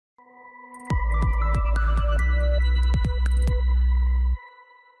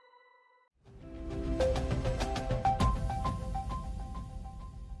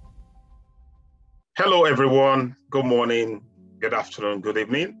Hello, everyone. Good morning, good afternoon, good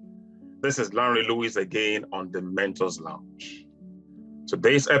evening. This is Larry Lewis again on the Mentors Lounge.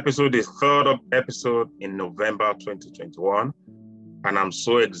 Today's episode is third episode in November 2021, and I'm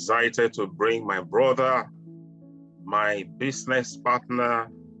so excited to bring my brother, my business partner,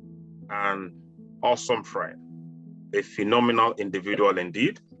 and awesome friend, a phenomenal individual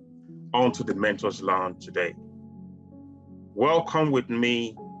indeed, onto the Mentors Lounge today. Welcome with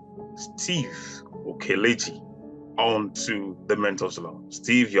me, Steve Okeleji, onto the Mentors Lounge.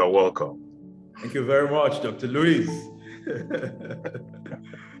 Steve, you're welcome. Thank you very much, Dr. Luis.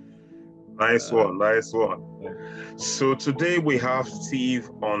 Nice one, nice one. So today we have Steve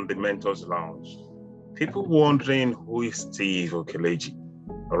on the Mentors Lounge. People wondering who is Steve Okeleji,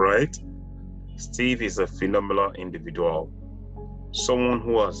 all right? Steve is a phenomenal individual, someone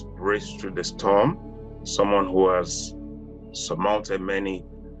who has braced through the storm, someone who has surmounted many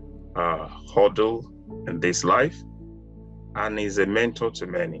hurdles in this life, and is a mentor to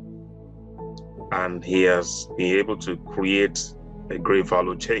many. And he has been able to create a great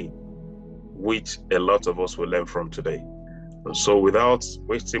value chain, which a lot of us will learn from today. And so without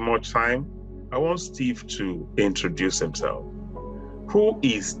wasting much time, I want Steve to introduce himself. Who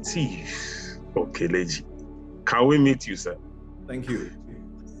is Steve Okeleji? Can we meet you, sir? Thank you.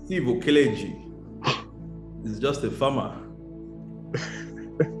 Steve Okeleji is just a farmer.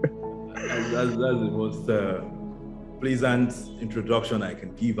 That's the most pleasant introduction I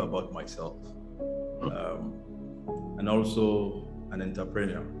can give about myself. And also an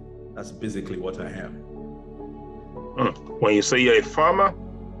entrepreneur. That's basically what I am. When you say you're a farmer,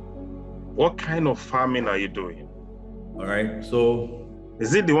 what kind of farming are you doing? All right, so...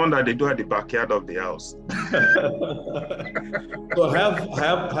 Is it the one that they do at the backyard of the house? So I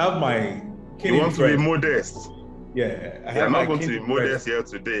have my... You want to be modest? Yeah. You're not going to be modest here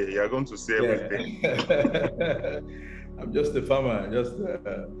today. You're going to say everything. I'm just a farmer.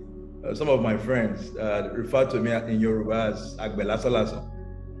 Some of my friends refer to me in Yoruba as Agbela Salaso,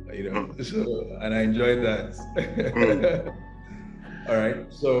 so, and I enjoy that. All right,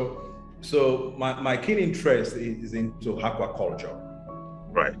 so my keen interest is into aquaculture.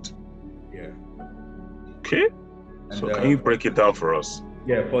 Right. Yeah. Okay. So can you break it down for us?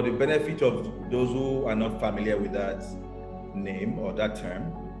 Yeah, for the benefit of those who are not familiar with that name or that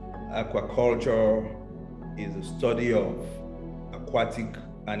term, aquaculture is the study of aquatic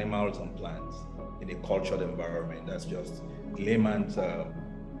animals and plants in a cultured environment. That's just layman's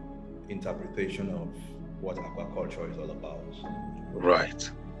interpretation of what aquaculture is all about.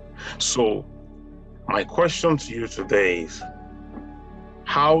 Right. So my question to you today is,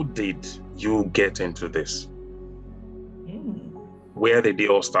 how did you get into this? Where did it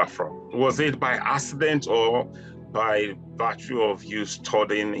all start from? Was it by accident or by virtue of you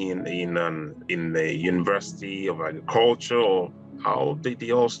studying in the University of Agriculture, or how did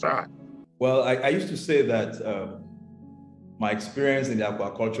it all start? Well, I used to say that my experience in the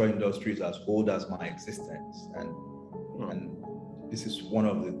aquaculture industry is as old as my existence. And this is one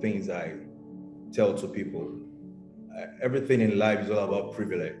of the things I tell to people. Everything in life is all about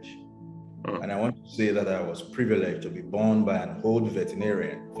privilege. And I want to say that I was privileged to be born by an old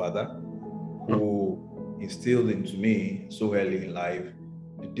veterinarian father who instilled into me so early in life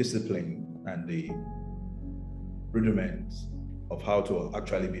the discipline and the rudiments of how to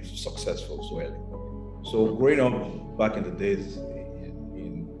actually be successful so early. So growing up back in the days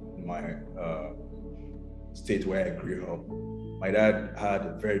in my state where I grew up, my dad had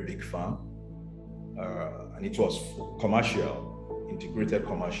a very big farm, and it was commercial, integrated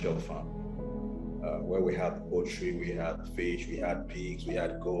commercial farm, where we had poultry, we had fish, we had pigs, we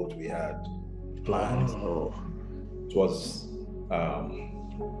had goat, we had plants. It was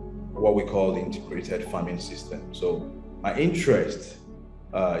what we call the integrated farming system. So my interest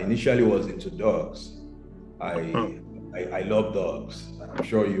initially was into dogs. I love dogs. I'm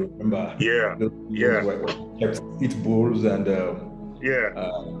sure you remember. Kept pit bulls and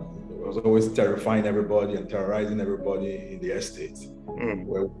it was always terrifying everybody and terrorizing everybody in the estate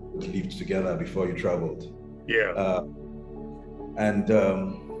where we lived together before you traveled.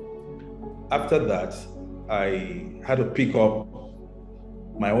 After that, I had to pick up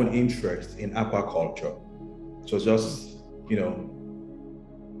my own interest in aquaculture. So it's just,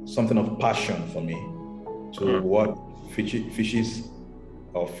 something of passion for me to watch fishes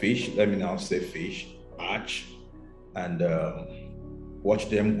or fish, let me now say fish, hatch, and watch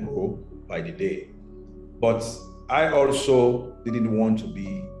them grow by the day. But I also didn't want to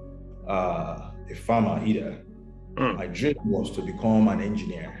be a farmer either. My dream was to become an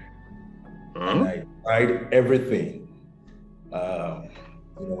engineer. And I tried everything,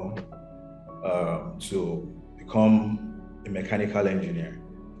 to become a mechanical engineer,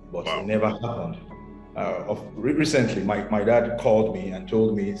 but it never happened. Recently, my dad called me and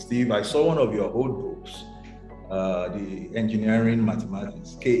told me, Steve, I saw one of your old books, the engineering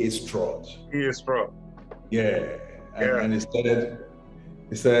mathematics, K.A. Stroud. K.A. Stroud. Yeah. And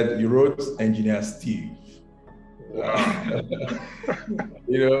he said, you wrote Engineer Steve. Wow.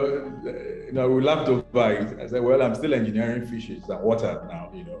 We laughed over it. I said, well, I'm still engineering fishes and water now,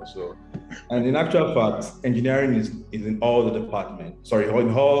 so. And in actual fact, engineering is in all the departments,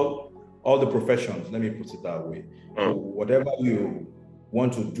 in all the professions, let me put it that way. So whatever you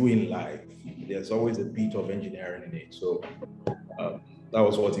want to do in life, there's always a bit of engineering in it. So that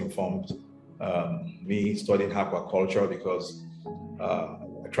was what informed me studying aquaculture, because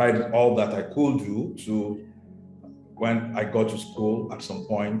I tried all that I could do to, when I got to school at some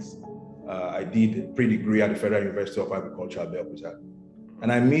point, I did a pre-degree at the Federal University of Aquaculture Development.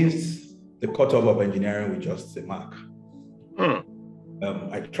 And I missed the cutoff of engineering with just a mark.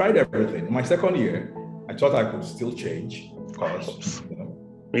 I tried everything. In my second year, I thought I could still change, of course.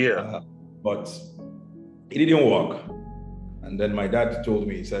 But it didn't work. And then my dad told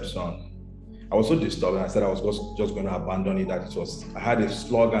me, he said, son, I was so disturbed, and I said I was just going to abandon it, I had a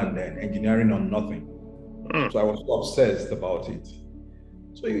slogan then, engineering on nothing. So I was so obsessed about it.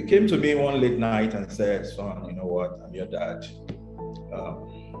 So he came to me one late night and said, son, you know what, I'm your dad.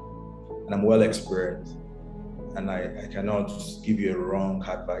 And I'm well experienced. And I cannot give you a wrong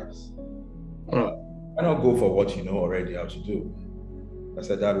advice. Why not go for what you know already how to do? I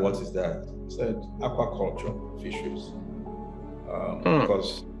said, Dad, what is that? He said, aquaculture, fisheries.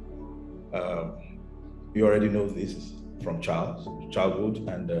 Because you already know this from childhood,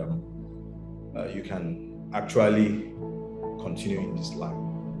 and you can actually continue in this line.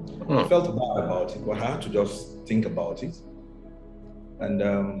 I felt bad about it, but I had to just think about it. And,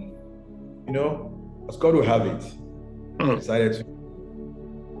 as God will have it, I decided to,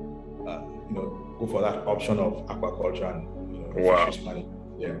 go for that option of aquaculture and fisheries management.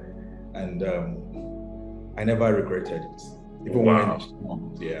 Yeah. And I never regretted it. Even when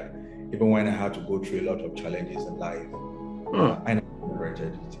I had to go through a lot of challenges in life, I never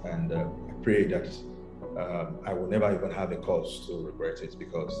regretted it. And I pray that I will never even have a cause to regret it,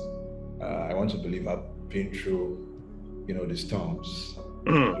 because I want to believe I've been through, the storms,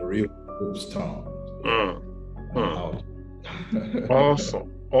 the real storms.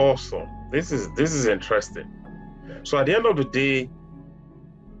 Awesome. This is interesting. So at the end of the day,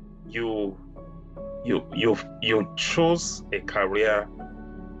 you chose a career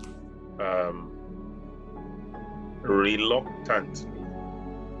reluctantly.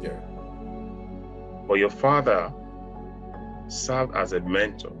 Yeah. But your father served as a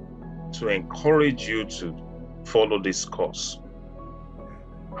mentor to encourage you to follow this course.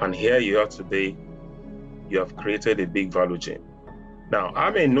 And here you are today, you have created a big value chain. Now,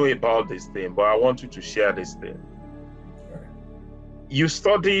 I may know about this thing, but I want you to share this thing. You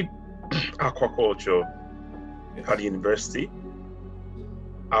studied aquaculture at the university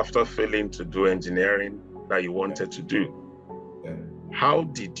after failing to do engineering that you wanted to do. How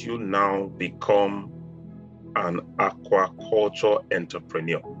did you now become an aquaculture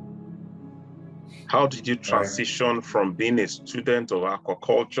entrepreneur? How did you transition from being a student of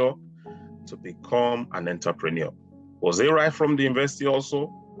aquaculture to become an entrepreneur? Was it right from the university also,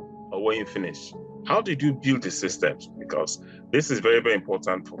 or when you finished? How did you build the systems? Because this is very, very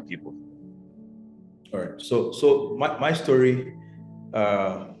important for people. All right. So my story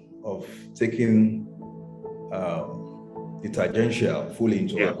of taking the tangential fully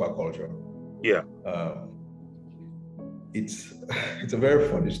into aquaculture. Yeah. It's a very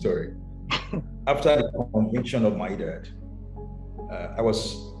funny story. After the conviction of my dad, I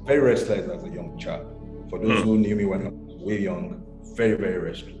was very restless as a young child. For those who knew me when I was way young, very, very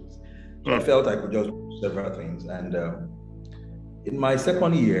restless. So I felt I could just do several things. And in my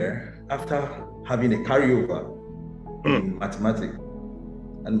second year, after having a carryover in mathematics,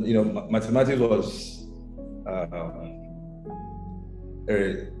 and mathematics was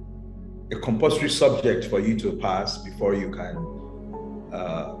a compulsory subject for you to pass before you can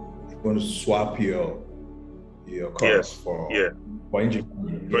going to swap your course for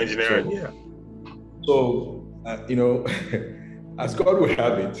engineering. For engineering, So as God will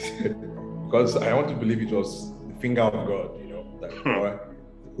have it, because I want to believe it was the finger of God, that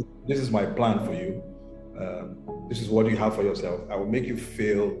this is my plan for you. This is what you have for yourself. I will make you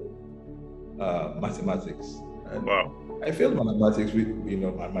fail mathematics. And I failed mathematics.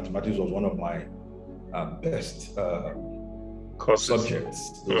 Mathematics was one of my best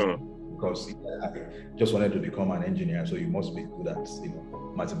subjects. Because I just wanted to become an engineer, so you must be good at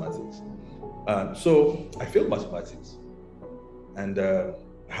mathematics. So I failed mathematics, and I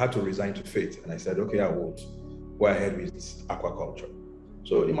had to resign to faith. And I said, okay, I would go ahead with aquaculture.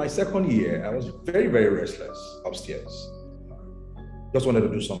 So in my second year, I was very, very restless upstairs. Just wanted to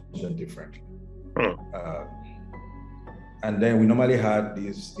do something different. And then we normally had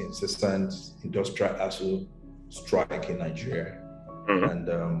this incessant industrial ASU strike in Nigeria. And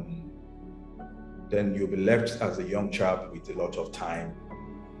then you'll be left as a young chap with a lot of time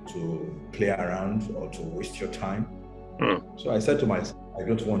to play around or to waste your time. So I said to myself, I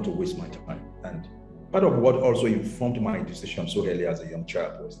don't want to waste my time. And part of what also informed my decision so early as a young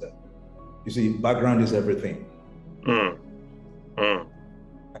chap was that, you see, background is everything.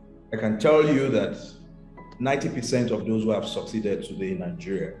 I can tell you that 90% of those who have succeeded today in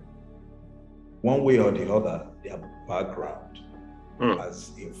Nigeria, one way or the other, their background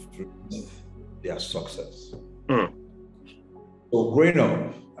has influenced their success. So growing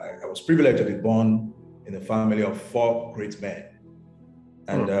up, I was privileged to be born in a family of 4 great men.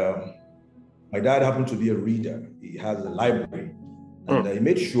 And my dad happened to be a reader. He has a library. And he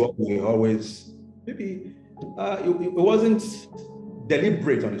made sure we always, maybe, it wasn't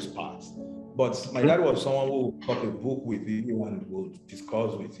deliberate on his part, but my dad was someone who would pick up a book with you and would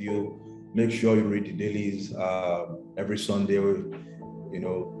discuss with you, make sure you read the dailies every Sunday, you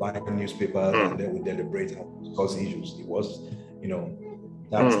know, buying newspapers, and then we deliberate and discuss issues. It was, you know,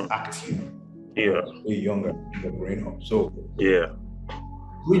 that's active. Way younger, growing up. So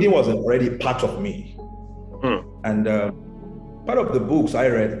reading was already part of me. And part of the books I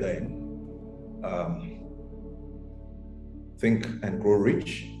read then, Think and Grow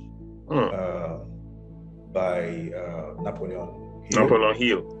Rich by Napoleon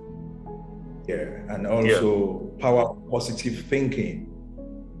Hill. Yeah, and also Power of Positive Thinking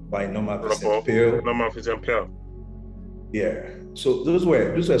by Norman Vincent Peale. Yeah, so those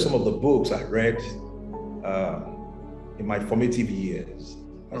were some of the books I read in my formative years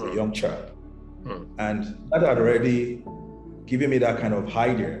as a young child, and that had already given me that kind of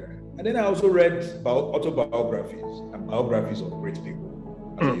idea. And then I also read autobiographies and biographies of great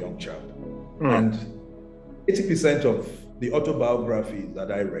people as a young child. And 80% of the autobiographies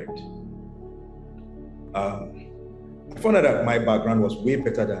that I read, I found out that my background was way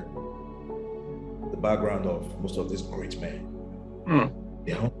better than the background of most of these great men.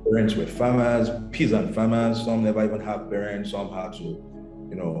 Their parents were farmers, peasant farmers. Some never even had parents. Some had to,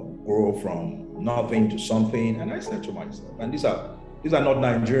 you know, grow from nothing to something. And I said to myself, and these are not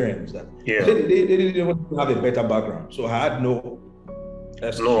Nigerians. That they didn't even have a better background. So I had no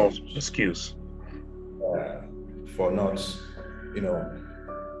excuse for not, you know,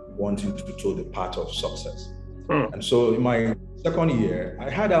 wanting to toe the path of success. And so in my second year, I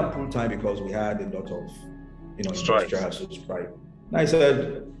had ample time because we had a lot of, you know, strike. And I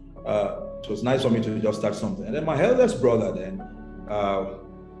said, it was nice for me to just start something. And then my eldest brother then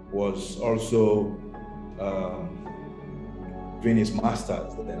was also doing his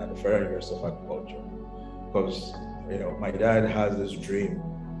master's then at the Federal University of Agriculture, because, you know, my dad has this dream,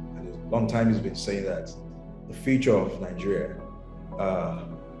 and a long time he's been saying that the future of Nigeria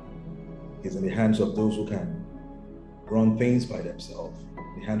is in the hands of those who can run things by themselves,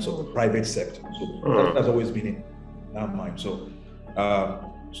 in the hands of the private sector. So that's always been in our mind. So,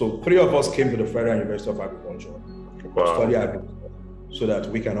 so 3 of us came to the Federal University of Agriculture to study agriculture, so that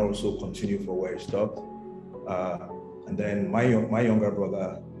we can also continue for where it stopped. And then my younger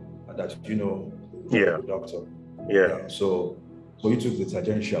brother, that you know, the doctor. So he took the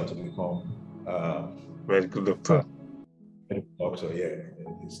tangential to become medical doctor.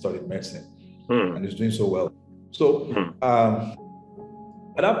 He studied medicine, and he's doing so well. So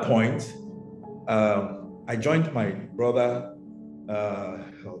at that point, I joined my brother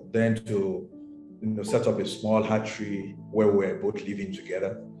then to, you know, set up a small hatchery where we were both living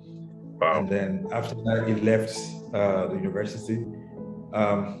together. And then after that, he left the university.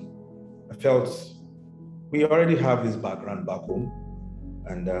 I felt we already have this background back home,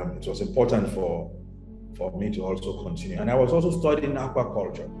 and it was important for me to also continue. And I was also studying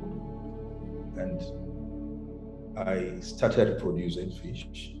aquaculture, and I started producing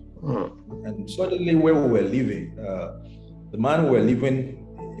fish. And suddenly, where we were living, the man we were living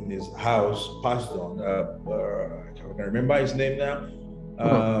in his house passed on. I can remember his name now.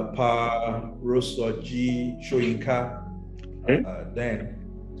 Pa Rosoji Shoyinka. Then,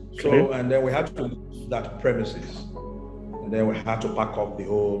 so and then we had to leave that premises, and then we had to pack up the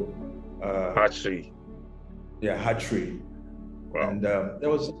whole hatchery. Hatchery. Wow. And there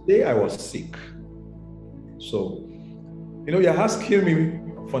was a day I was sick. So, you know, you're asking me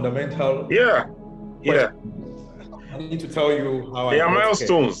fundamental. I need to tell you how there are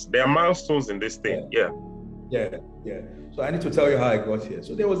milestones. There are milestones in this thing. Yeah. So I need to tell you how I got here.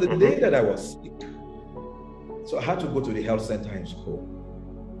 So there was a day that I was sick. So I had to go to the health center in school.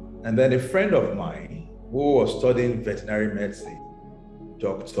 And then a friend of mine who was studying veterinary medicine,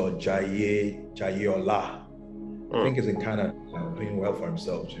 Dr. Jayeola, I think he's in Canada, doing well for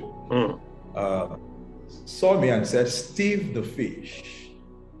himself too, saw me and said, Steve the fish.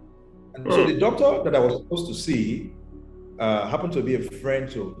 And so the doctor that I was supposed to see happened to be a friend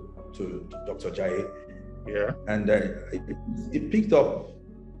to Dr. Jaye. Yeah. And he picked up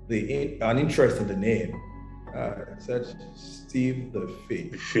an interest in the name. Said Steve the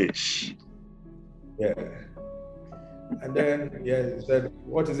fish. The fish. Yeah. And then he said,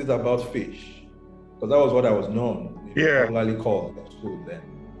 what is it about fish? Because that was what I was known, popularly called at school then,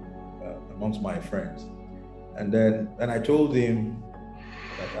 amongst my friends. And then I told him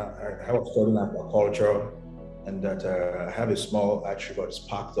that I was studying aquaculture and that I have a small hatchery that's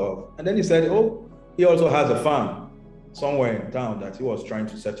packed off. And then he said, oh, he also has a farm somewhere in town that he was trying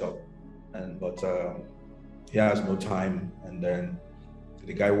to set up. But he has no time. And then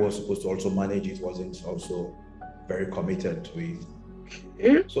the guy who was supposed to also manage it wasn't also very committed to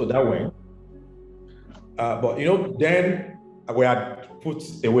it. So that went. But then we had put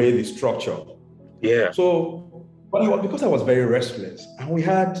away the structure. Yeah. So, because I was very restless, and we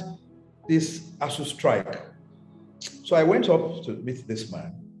had this ASU strike. So I went up to meet this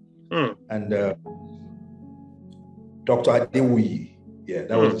man, and Dr. Adewuyi,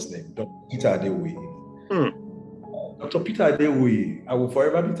 that was his name, Dr. Peter Adewuyi. Dr. Peter Adewuyi, I will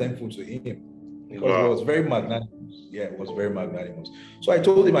forever be thankful to him because it was very magnanimous. Yeah, it was very magnanimous. So I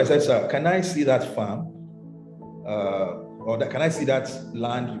told him, I said, sir, can I see that farm? Can I see that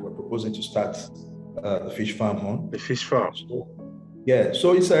land you were proposing to start the fish farm on? The fish farm.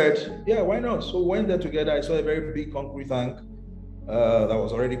 So he said, yeah, why not? So we went there together. I saw a very big concrete tank that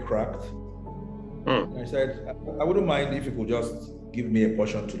was already cracked. And I said, I wouldn't mind if you could just give me a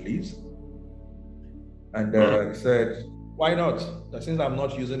portion to lease. And he said, why not? Since I'm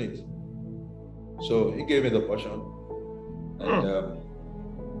not using it. So he gave me the portion. And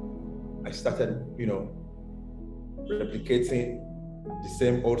I started, replicating the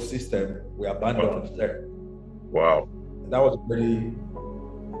same old system we abandoned there. Wow. And that was really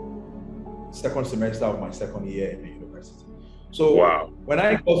second semester of my second year in the university. So when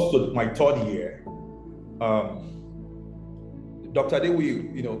I got to my third year, Dr.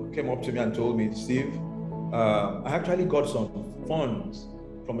 Adewi, came up to me and told me, Steve, I actually got some funds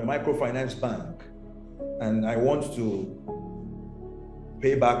from a microfinance bank, and I want to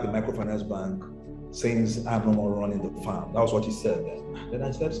pay back the microfinance bank since I'm no more running the farm. That was what he said then. Then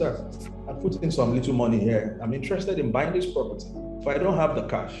I said, sir, I put in some little money here. I'm interested in buying this property. If I don't have the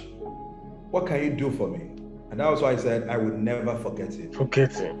cash, what can you do for me? And that was why I said I would never forget it.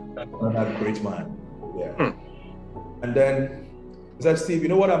 Forget it. That great man. Yeah. And then he said, Steve, you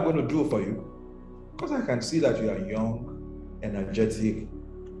know what I'm going to do for you? Because I can see that you are young, energetic,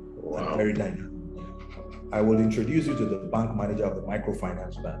 and very dynamic. I will introduce you to the bank manager of the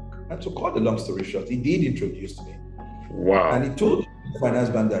microfinance bank. And to cut the long story short, he did introduce me. Wow. And he told the finance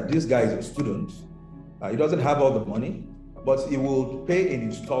bank that this guy is a student. He doesn't have all the money, but he will pay in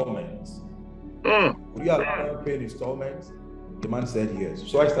installments. Would you have to pay in installments? The man said yes.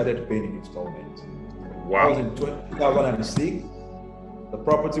 So I started paying in installments. Wow. That was in 2006. The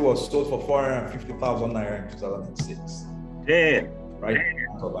property was sold for 450,000 naira in 2006. Damn. Right?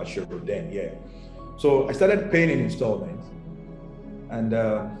 Then, yeah. So I started paying in installments. And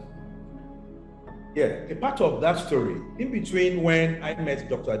a part of that story, in between when I met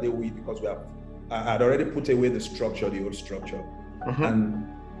Dr. Adewi, because I had already put away the structure, the old structure. And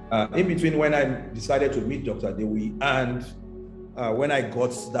in between when I decided to meet Dr. Adewi and when I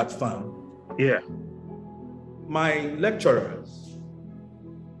got that farm, my lecturers,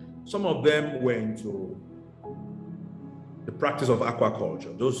 some of them were into the practice of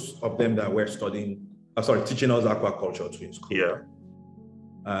aquaculture, those of them that were teaching us aquaculture too in school. Yeah.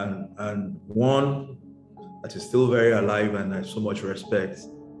 And one that is still very alive and I have so much respect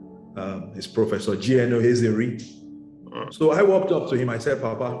is Professor G.N. Ohezeri. So I walked up to him, I said,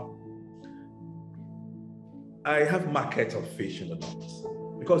 Papa, I have market of fish in the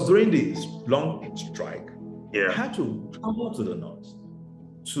north. Because during this long strike, I had to travel to the north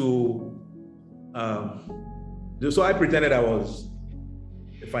so I pretended I was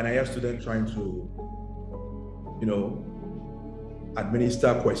a final year student trying to,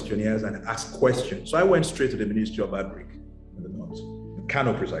 administer questionnaires and ask questions. So I went straight to the Ministry of Agri in the north, in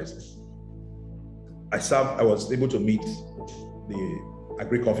Kano precisely. I was able to meet the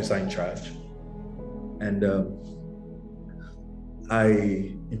agric officer in charge. And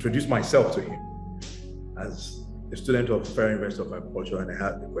I introduced myself to him as a student of Federal University of Agriculture, and I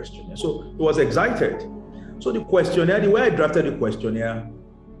had the questionnaire. So he was excited. So the questionnaire, the way I drafted the questionnaire,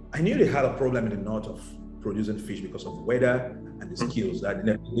 I knew they had a problem in the north of producing fish because of weather and the skills. That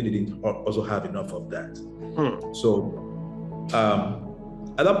they didn't also have enough of that. So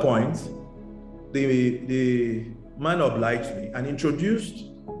at that point, the man obliged me and introduced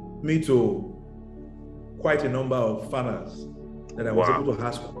me to quite a number of farmers that I was able to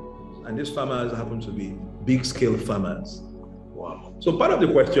ask. And these farmers happened to be big-scale farmers. Wow. So part of the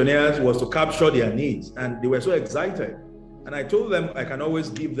questionnaires was to capture their needs, and they were so excited. And I told them I can always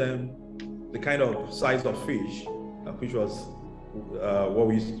give them the kind of size of fish, which was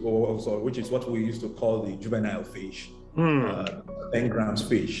which is what we used to call the juvenile fish, 10 grams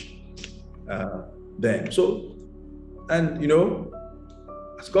fish. Then, so, and you know,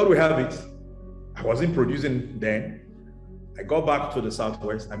 as God will have it, I wasn't producing then. I got back to the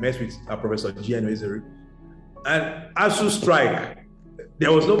Southwest. I met with Professor G.N. Ezeri, and ASU strike.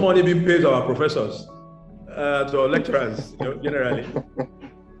 There was no money being paid to our professors, to our lecturers, you know, generally.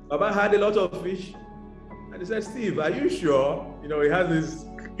 Baba had a lot of fish, and he said, "Steve, are you sure?" You know, he has this.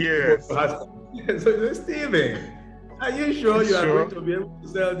 Yes. So he said, "Steven, are you sure you are going to be able to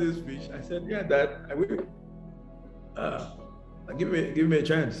sell this fish?" I said, "Yeah, Dad, I will. Give me a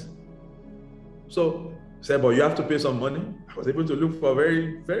chance." So he said, "But you have to pay some money." I was able to look for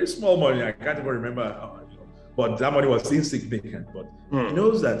very, very small money. I can't even remember how much, but that money was insignificant. But he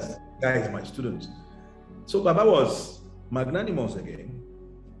knows that guy is my student. So Baba was magnanimous again.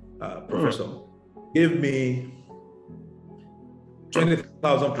 Professor gave me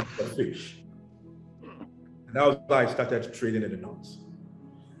 20,000 per fish. And that was how I started trading in the north.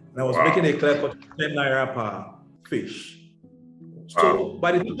 And I was making a clear cut 10 naira per fish. So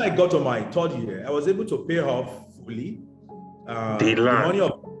by the time I got to my third year, I was able to pay off fully the money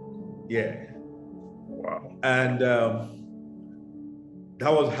of, Wow. And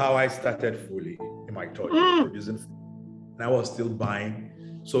that was how I started fully in my third year producing food. And I was still buying.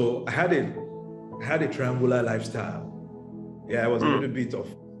 So I had a triangular lifestyle. Yeah, I was a little bit of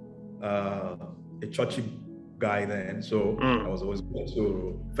a churchy guy then. So I was always going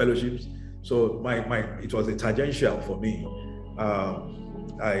to fellowships. So it was a tangential for me.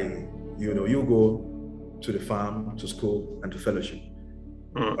 You go to the farm, to school, and to fellowship.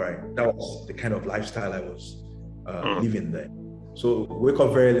 All right, that was the kind of lifestyle I was living there. So wake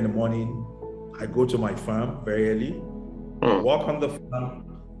up very early in the morning. I go to my farm very early, walk on the farm.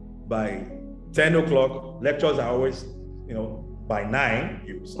 By 10 o'clock, lectures are always, by 9,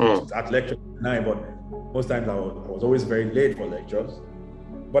 you start lecture at 9, but most times I was always very late for lectures.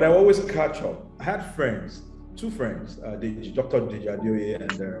 But I always catch up. I had friends, 2 friends, Dr. Dejadioye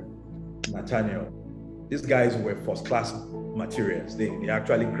and Nathaniel. These guys were first-class materials. They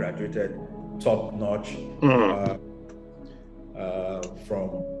actually graduated top-notch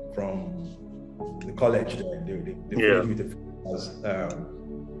from the college. They finished with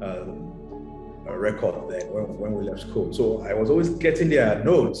a record there when we left school. So I was always getting their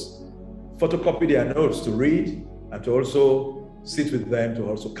notes, photocopy their notes to read, and to also sit with them to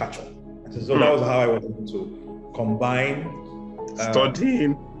also catch up. And so that was how I was able to combine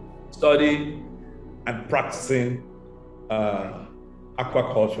study and practicing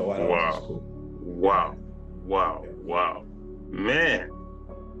aquaculture while I was in school. Wow. Man,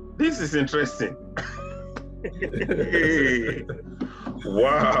 this is interesting.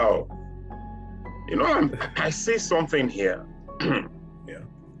 Wow. I see something here,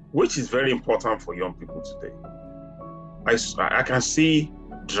 which is very important for young people today. I can see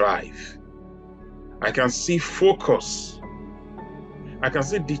drive. I can see focus. I can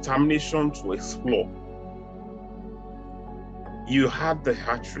see determination to explore. You had the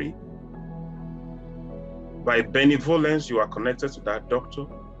hatchery. By benevolence, you are connected to that doctor.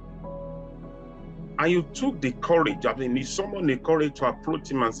 And you took the courage, you summoned the courage to approach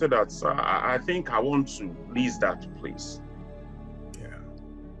him and say that, I think I want to lease that place. Yeah.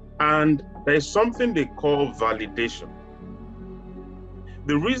 And there is something they call validation.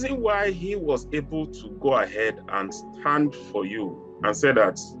 The reason why he was able to go ahead and stand for you and say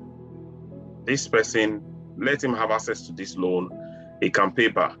that this person, let him have access to this loan, he can pay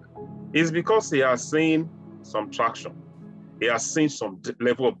back, is because he has seen some traction. He has seen some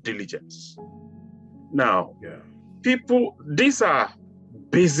level of diligence. Now, people, these are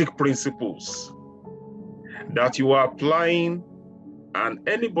basic principles that you are applying, and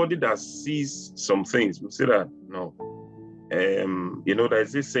anybody that sees some things will say that, no.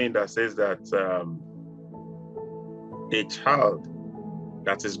 There's this saying that says that a child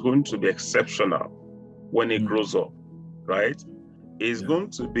that is going to be exceptional when he grows up, right? is going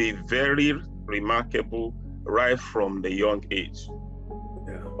to be very remarkable right from the young age.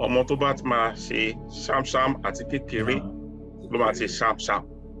 Ọmọ tó bá ti máa ṣe ṣámṣám àti kékeré ló máa ṣe ṣámṣám.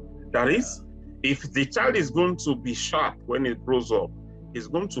 That is, if the child is going to be sharp when it grows up, it's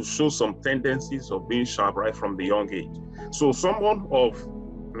going to show some tendencies of being sharp right from the young age. So someone of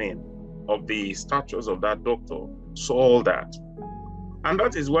the statures of that doctor saw all that. And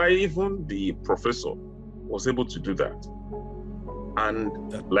that is why even the professor was able to do that. And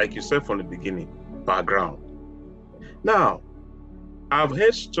like you said from the beginning, background. Now, I've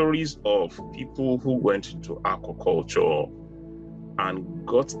heard stories of people who went into aquaculture and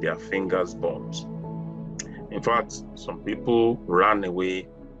got their fingers burnt. In fact, some people ran away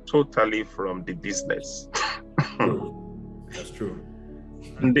totally from the business. That's true.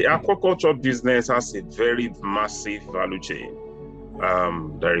 And the aquaculture business has a very massive value chain.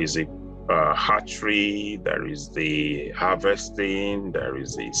 There is a hatchery, there is the harvesting, there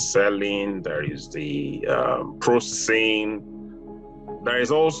is the selling, there is the processing. There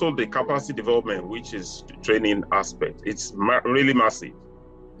is also the capacity development, which is the training aspect. It's really massive.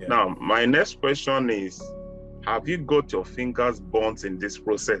 Yeah. Now, my next question is, have you got your fingers burnt in this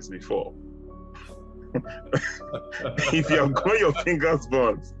process before? If you have got your fingers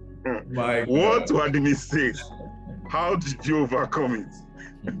burnt, what were the mistakes? How did you overcome it?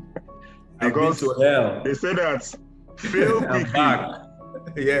 Because to hell. They say that fail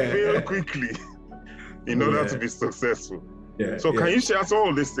quickly. Fail quickly in order to be successful. Yeah, so can you share some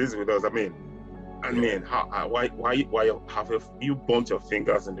of these things with us? Why have you burnt your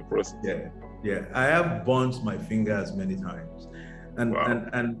fingers in the process? Yeah, I have burnt my fingers many times, and wow.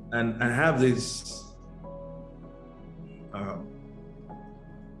 and I have this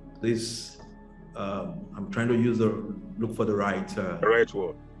I'm trying to look for the right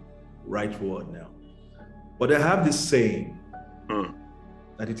word. Right word now, but I have this saying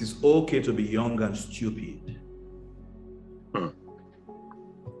that it is okay to be young and stupid.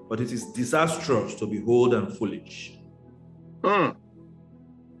 But it is disastrous to be old and foolish.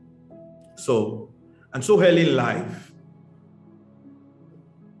 So early in life,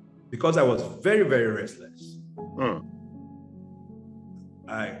 because I was very, very restless,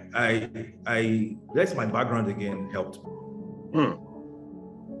 that's my background again helped me.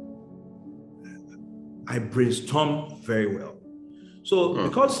 I brainstormed very well. So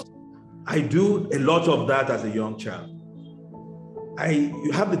because I do a lot of that as a young child,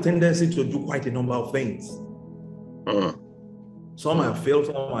 you have the tendency to do quite a number of things. Some I failed,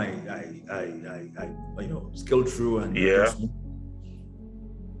 some I scaled through and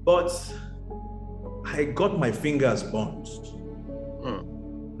but I got my fingers burnt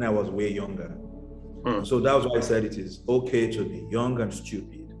when I was way younger. So that was why I said it is okay to be young and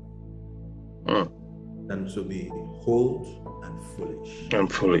stupid than to be old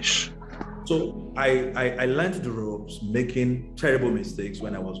and foolish. So I learned the ropes, making terrible mistakes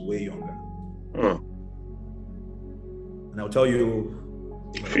when I was way younger. And I'll tell you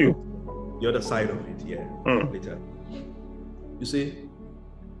the other side of it later. You see,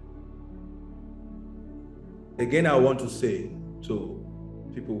 again, I want to say to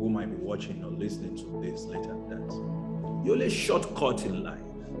people who might be watching or listening to this later that the only shortcut in life,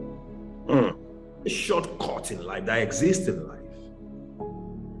 a shortcut in life that exists in life,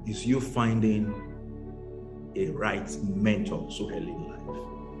 is you finding a right mentor so early in life.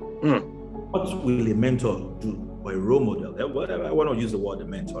 What will a mentor do, or a role model? Whatever, I want to use the word a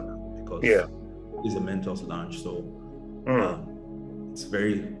mentor now because it's a mentor's lunch, so it's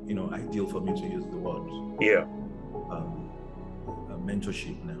very ideal for me to use the word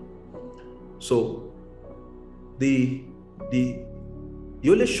mentorship now. So the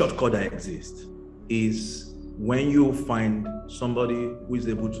only shortcut that exists is when you find somebody who is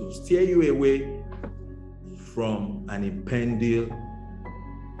able to steer you away from an impending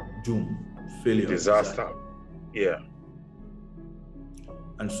doom, failure, disaster.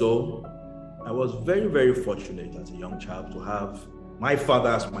 And so I was very, very fortunate as a young child to have my father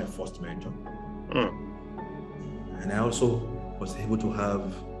as my first mentor. And I also was able to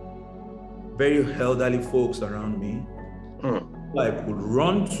have very elderly folks around me who I could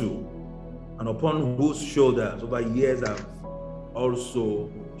run to, and upon whose shoulders over years I've also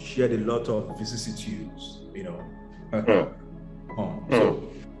shared a lot of vicissitudes,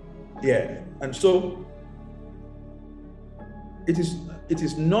 and so it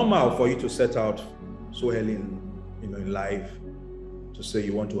is normal for you to set out so early in life to say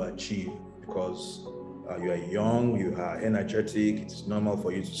you want to achieve because you are young, you are energetic. It's normal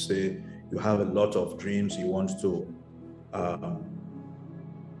for you to say you have a lot of dreams you want to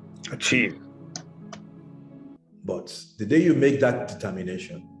achieve. But the day you make that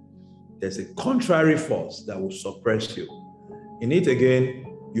determination, there's a contrary force that will suppress you. In it again,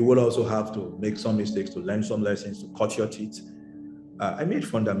 you will also have to make some mistakes, to learn some lessons, to cut your teeth. I made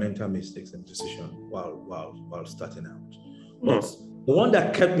fundamental mistakes in decision while starting out. But the one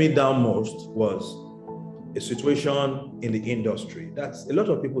that kept me down most was a situation in the industry that a lot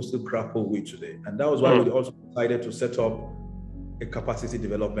of people still grapple with today. And that was why we also decided to set up a capacity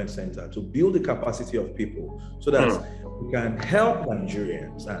development center to build the capacity of people so that we can help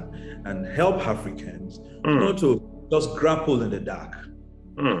Nigerians and help Africans not to just grapple in the dark.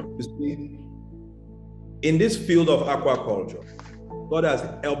 You see, in this field of aquaculture, God has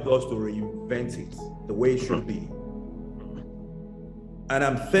helped us to reinvent it the way it should be. And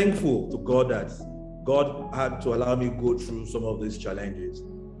I'm thankful to God that God had to allow me to go through some of these challenges.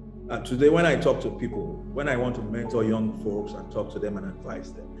 Today, when I talk to people, when I want to mentor young folks and talk to them and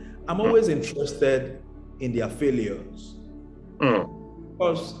advise them, I'm always interested in their failures.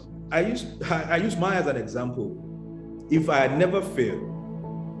 Because I use mine as an example. If I had never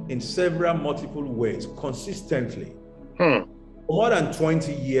failed in several multiple ways consistently, for more than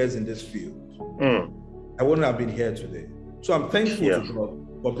 20 years in this field, I wouldn't have been here today. So I'm thankful to God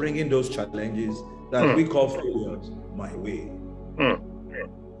for bringing those challenges that we call failures my way.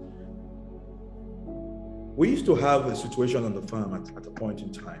 We used to have a situation on the farm at a point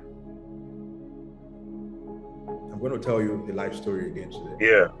in time. I'm going to tell you the life story again today.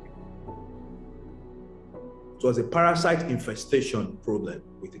 Yeah. It was a parasite infestation problem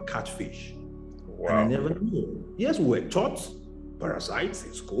with the catfish. Wow. And I never knew. Yes, we were taught parasites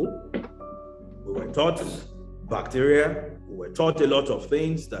in school. We were taught bacteria. We were taught a lot of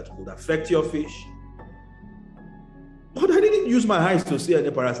things that could affect your fish. But I didn't use my eyes to see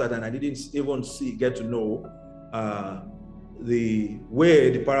any parasite, and I didn't even get to know the way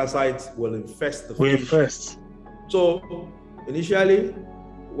the parasites will infest the fish. So initially,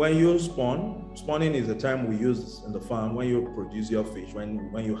 when you spawning is the time we use in the farm when you produce your fish,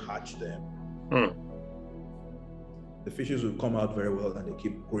 when you hatch them. The fishes will come out very well and they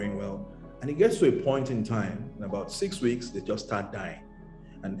keep growing well. And it gets to a point in time, in about 6 weeks, they just start dying.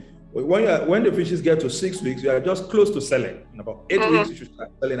 And when the fishes get to 6 weeks, you are just close to selling. In about 8 weeks, you should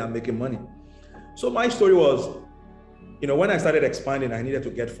start selling and making money. So my story was, when I started expanding, I needed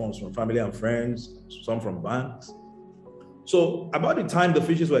to get funds from family and friends, some from banks. So about the time the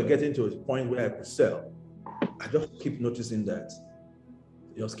fishes were getting to a point where I could sell, I just keep noticing that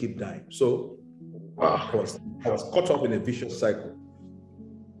they just keep dying. So I was caught up in a vicious cycle.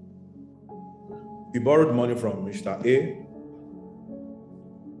 You borrowed money from Mr. A,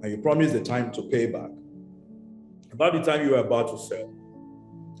 and you promised the time to pay back. About the time you were about to sell,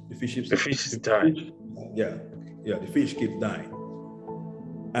 the fish die. The fish keeps dying.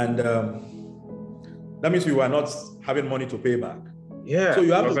 And that means you are not having money to pay back. Yeah. So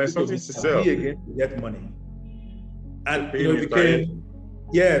you have to something to sell again to get money. And it became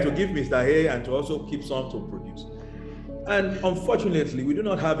to give Mr. A and to also keep some to produce. And unfortunately, we do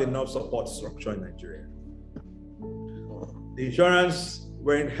not have enough support structure in Nigeria. The insurance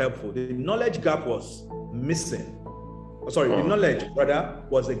weren't helpful. The knowledge gap was missing. The knowledge rather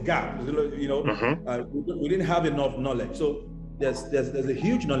was a gap. We didn't have enough knowledge. So there's a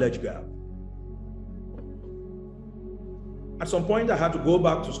huge knowledge gap. At some point, I had to go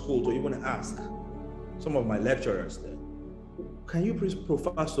back to school to even ask some of my lecturers then, can you please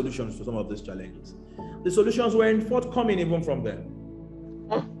provide solutions to some of these challenges? The solutions weren't forthcoming even from them.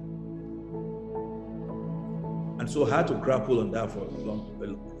 And so I had to grapple on that for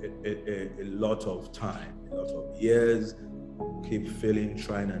a lot of time, a lot of years, keep failing,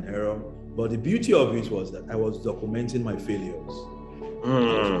 trying and error. But the beauty of it was that I was documenting my failures.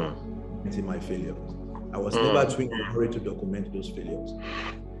 I was never too worried to document those failures.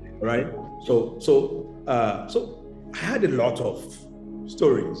 Right? So I had a lot of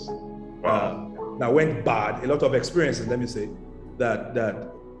stories that went bad, a lot of experiences, let me say, that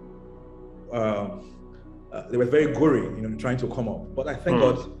they were very gory, trying to come up. But I thank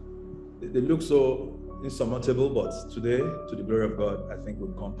God, they look so insurmountable, but today, to the glory of God, I think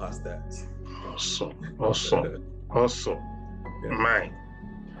we've gone past that. Awesome. Yeah. Mine.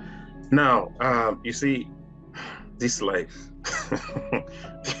 Now, you see, this life,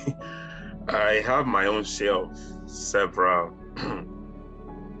 I have my own share of several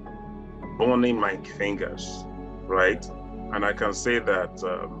burning my fingers, right? And I can say that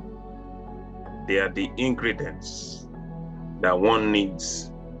they are the ingredients that one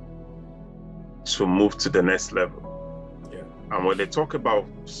needs to move to the next level. Yeah. And when they talk about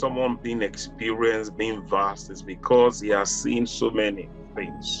someone being experienced, being vast, it's because he has seen so many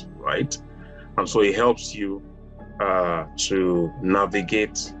things, right? And so it helps you to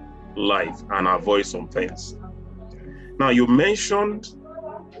navigate life and avoid some things. Now, you mentioned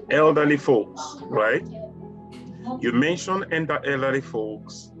elderly folks, right? You mentioned elderly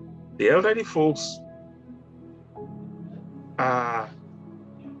folks. The elderly folks are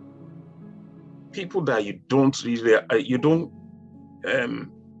people that you don't really,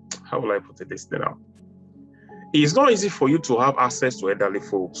 how will I put it this now? It's not easy for you to have access to elderly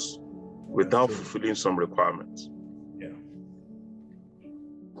folks without fulfilling some requirements. Yeah.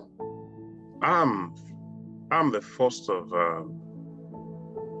 I'm the first of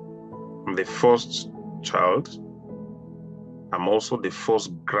I'm the first child. I'm also the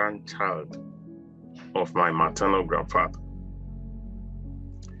first grandchild of my maternal grandfather.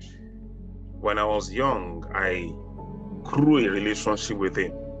 When I was young, I grew a relationship with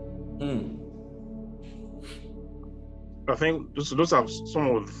him. I think those are some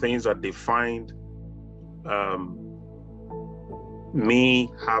of the things that defined me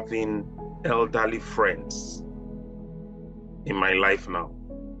having elderly friends in my life now.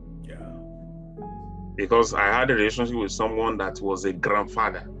 Yeah. Because I had a relationship with someone that was a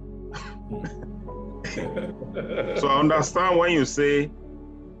grandfather. So I understand when you say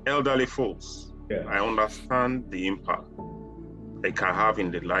elderly folks. Yeah. I understand the impact they can have in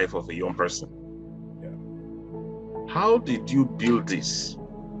the life of a young person. Yeah. How did you build this?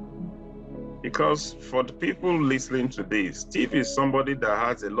 Because for the people listening to this, Steve is somebody that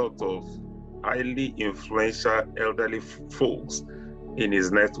has a lot of highly influential elderly folks in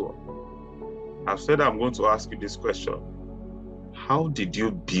his network. I've said I'm going to ask you this question. How did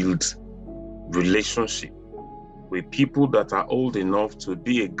you build relationship with people that are old enough to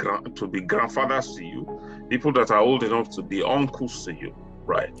be grandfathers to you, people that are old enough to be uncles to you,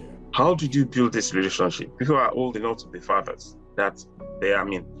 right? How did you build this relationship? People are old enough to be fathers. That they, I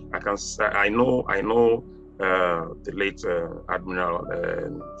mean, I know the late Admiral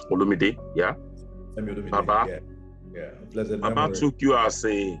Olumide, yeah? Baba, Baba took you as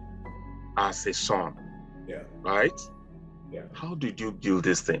a son, yeah, right? Yeah. How did you build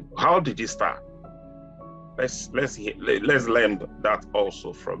this thing? How did you start? Let's learn that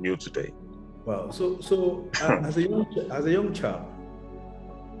also from you today. Well, so as a young child,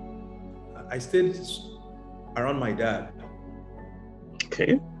 I stayed around my dad.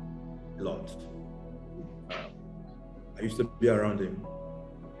 Okay. A lot. I used to be around him,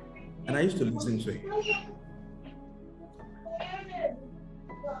 and I used to listen to him.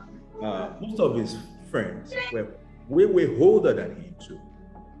 Most of his friends were way older than him too.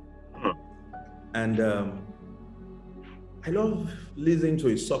 And I love listening to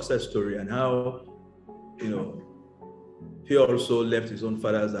his success story and how, he also left his own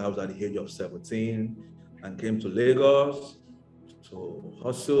father's house at the age of 17 and came to Lagos to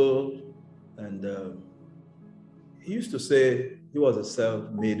hustle. And he used to say he was a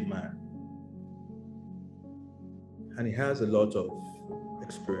self-made man. And he has a lot of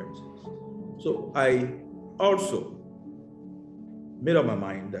experiences. So I also made up my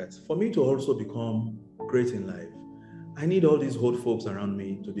mind that for me to also become great in life, I need all these old folks around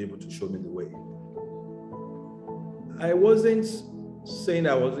me to be able to show me the way. I wasn't saying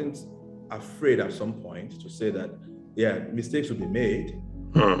I wasn't afraid at some point to say that, yeah, mistakes will be made.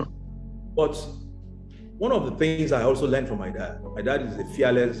 But one of the things I also learned from my dad is a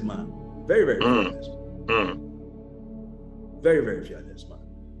fearless man, very, very fearless man. Very, very fearless man.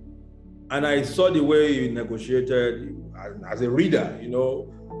 And I saw the way he negotiated as a reader,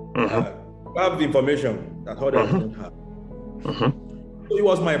 have information that others don't have. So he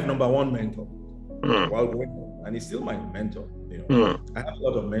was my number one mentor while going on, and he's still my mentor. I have a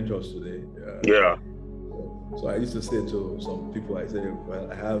lot of mentors today. So I used to say to some people, I say,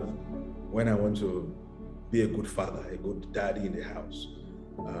 well, when I want to be a good father, a good daddy in the house,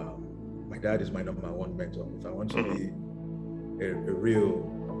 my dad is my number one mentor. If I want to be a real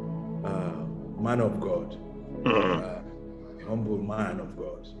man of God, a humble man of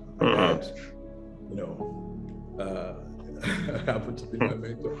God, my dad, happen to be my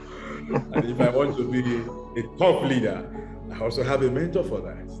mentor. And if I want to be a top leader, I also have a mentor for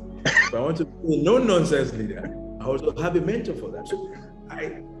that. If I want to be a no-nonsense leader, I also have a mentor for that. So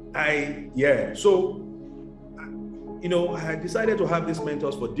I decided to have these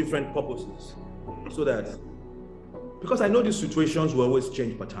mentors for different purposes, so that, because I know these situations will always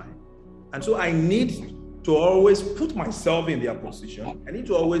change per time. And so I need to always put myself in their position. I need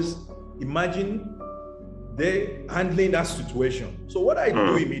to always imagine they handling that situation. So what I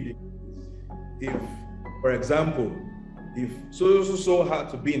do immediately, if, for example, if so hard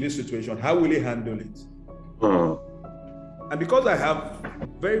to be in this situation, how will he handle it? And because I have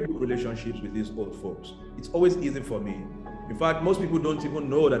very good relationships with these old folks. It's always easy for me. In fact, most people don't even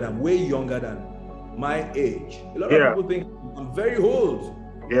know that I'm way younger than my age. A lot of people think I'm very old.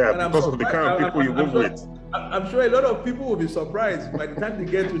 Yeah, and because of the kind of people you move with. I'm sure a lot of people will be surprised by the time they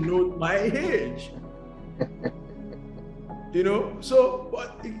get to know my age. So,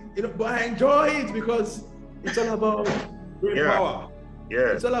 but I enjoy it because it's all about brain power.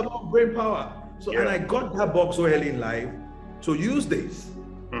 Yeah. It's all about brain power. So, and I got that box so early in life to use this.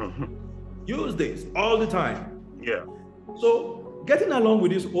 Use this all the time. Yeah. So, getting along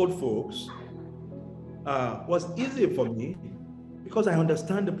with these old folks was easy for me because I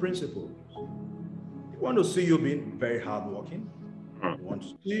understand the principles. They want to see you being very hardworking. They want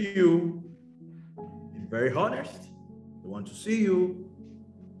to see you being very honest. They want to see you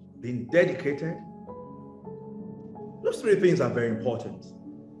being dedicated. Those three things are very important.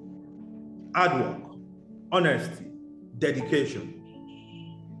 Hard work, honesty, dedication,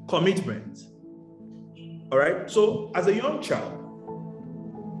 commitment. All right. So as a young child,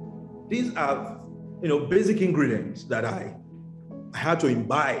 these are, basic ingredients that I had to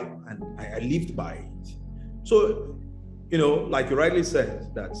imbibe, and I lived by it. So, like you rightly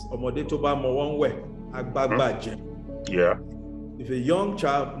said, that's omode to ba mo one way, agbagba je. Yeah. If a young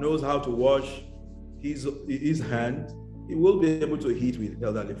child knows how to wash his hand, he will be able to eat with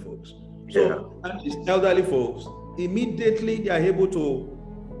elderly folks. So, and these elderly folks, immediately they are able to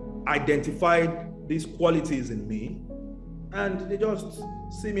identify these qualities in me, and they just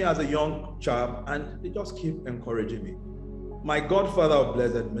see me as a young chap, and they just keep encouraging me. My godfather of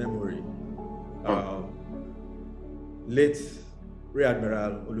blessed memory, late Rear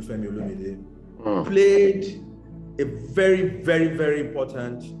Admiral Olufemi Olumide, played a very, very, very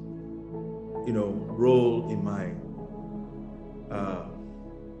important, role in my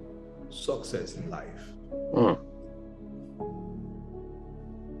success in life.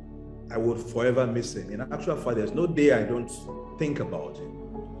 I would forever miss him. In actual fact, there's no day I don't think about him,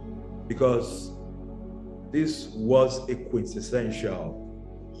 because this was a quintessential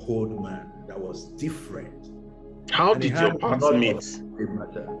old man that was different. How did your paths meet? Say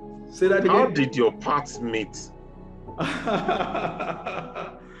that again. How did your paths meet? Because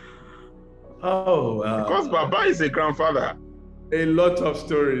Baba is a grandfather. A lot of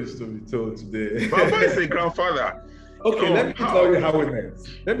stories to be told today. Baba is a grandfather. Okay, let me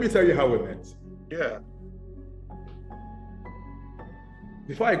tell you how we met. Yeah.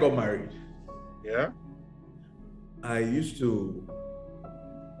 Before I got married, I used to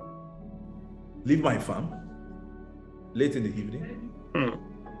leave my farm late in the evening.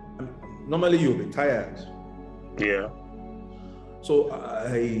 Normally you'll be tired. Yeah. So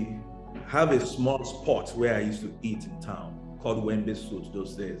I have a small spot where I used to eat in town called Wendy's Suit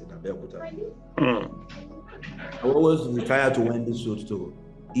those days in Abeokuta. I always retire to Wendy's Suit to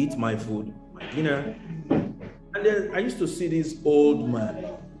eat my food, my dinner. And then I used to see this old man.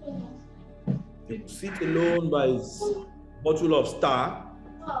 He would sit alone by his bottle of Star,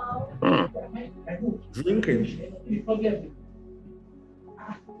 drinking, throwing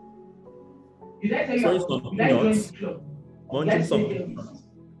some peanuts, munching some peanuts.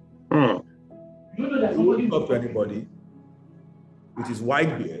 He wouldn't talk to anybody with his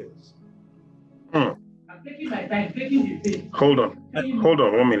white beards. Hold on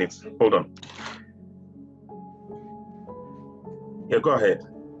 1 minute. Hold on. Yeah, go ahead.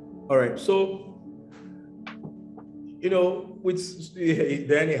 All right. So,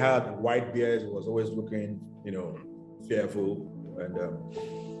 then he had white beards. He was always looking, fearful, and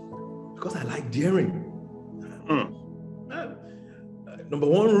because I like daring. Number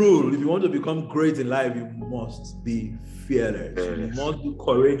one rule: if you want to become great in life, you must be fearless. You must be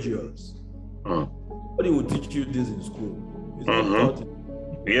courageous. Nobody will teach you this in school. It's not taught.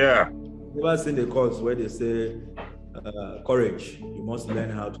 Yeah. Never seen a course where they say courage. You must learn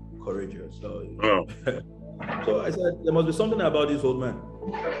how to be courageous. So, so I said there must be something about this old man.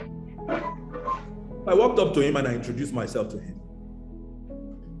 I walked up to him and I introduced myself to him.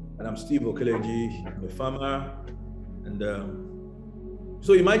 And I'm Steve Okeleji. I'm a farmer. And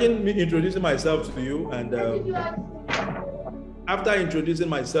so imagine me introducing myself to you, and after introducing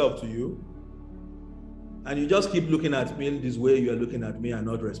myself to you, and you just keep looking at me this way you are looking at me and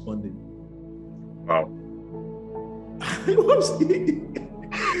not responding. Wow. You were just looking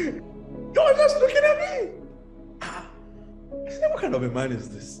at me. I said, what kind of a man is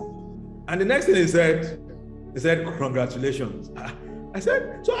this? And the next thing he said, congratulations. I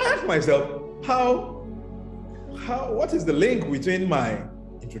said, so I asked myself, what is the link between my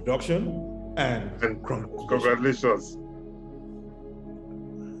introduction and congratulations?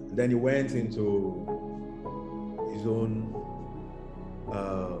 Then he went into his own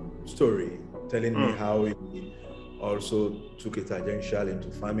story, telling me how he also took a tangential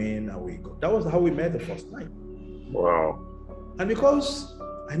into farming, and that was how we met the first time. Wow. And because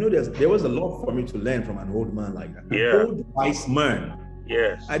I know there was a lot for me to learn from an old man like that, an old wise man.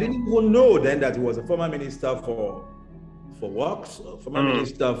 Yes. I didn't even know then that he was a former minister for works, or former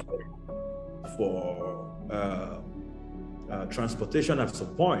minister for transportation at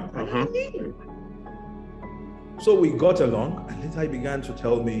some point. I didn't know. So we got along, and later he began to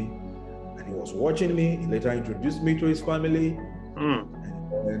tell me, and he was watching me. He later introduced me to his family, and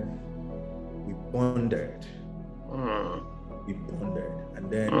then we bonded. We bonded, and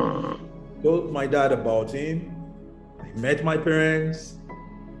then told my dad about him. I met my parents.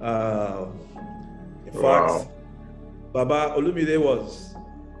 In fact, Baba Olumide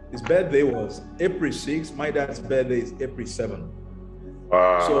his birthday was April 6th. My dad's birthday is April 7th.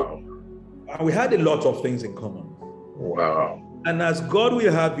 Wow. So we had a lot of things in common. Wow. And as God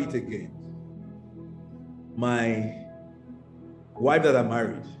will have it again, my wife that I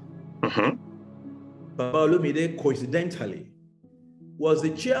married, Baba Olumide, coincidentally, was the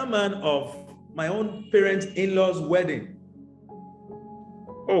chairman of my own parents' in-laws' wedding.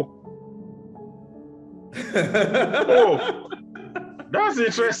 Oh. Oh, that's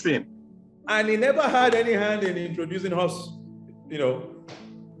interesting. And he never had any hand in introducing us,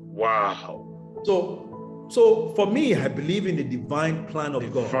 Wow. So for me, I believe in the divine plan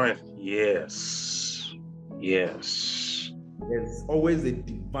of God. Yes. Yes. There's always a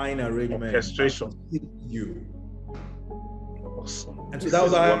divine arrangement. Orchestration. You. Awesome. And so that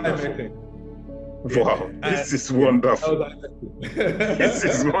was how I met him. Wow, this is wonderful. This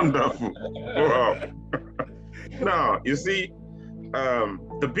is wonderful. Wow. Now, you see,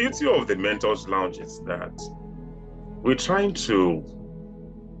 the beauty of the Mentors Lounge is that we're trying to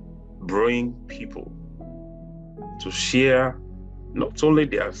bring people to share not only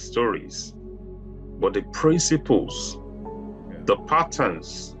their stories, but the principles, the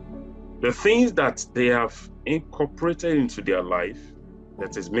patterns, the things that they have incorporated into their life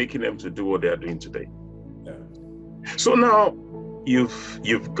that is making them to do what they are doing today. Yeah. So now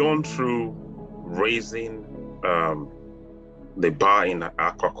you've gone through raising the bar in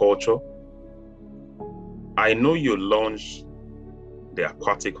aquaculture. I know you launched the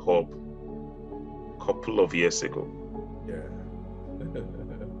Aquatic Hub a couple of years ago. Yeah.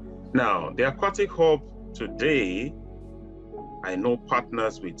 Now, the Aquatic Hub today, I know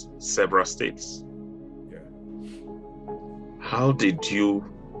partners with several states. Yeah. How did you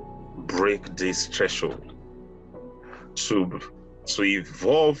break this threshold to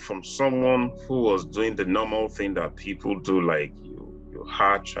evolve from someone who was doing the normal thing that people do, like you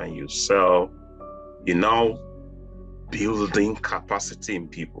hatch and you sell, you now building capacity in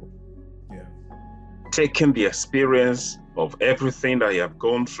people? Yeah. Taking the experience of everything that you have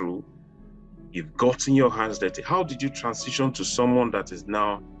gone through, you've gotten your hands dirty. How did you transition to someone that is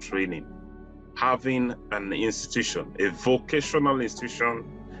now training, having an institution, a vocational institution,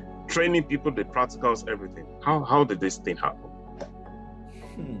 training people, the practicals, everything? How did this thing happen?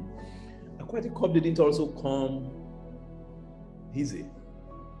 Aquatic Hub didn't also come easy.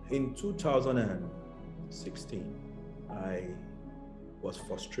 In 2016, I was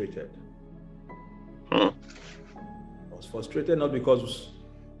frustrated. I was frustrated not because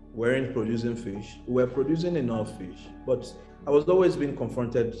we weren't producing fish. We were producing enough fish, but I was always being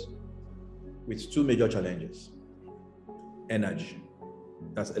confronted with two major challenges. Energy,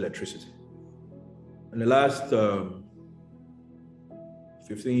 that's electricity. In the last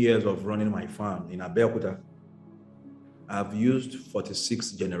 15 years of running my farm in Abeokuta, I've used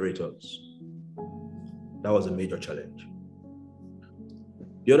 46 generators. That was a major challenge.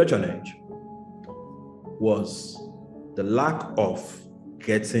 The other challenge was the lack of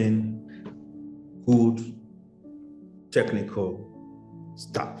getting good technical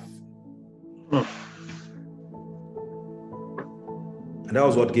staff. And that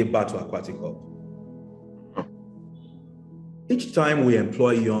was what gave birth to Aquatic Hub. Each time we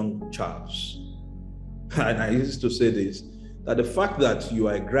employ young chaps, and I used to say this, that the fact that you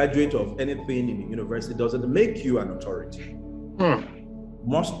are a graduate of anything in the university doesn't make you an authority. You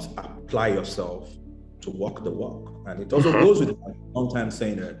must apply yourself to walk the walk. And it also goes with a long time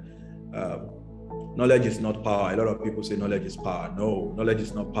saying that knowledge is not power. A lot of people say knowledge is power. No, knowledge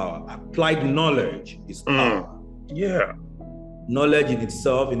is not power. Applied knowledge is power. Yeah. Knowledge in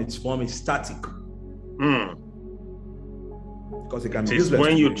itself, in its form, is static. Because it can be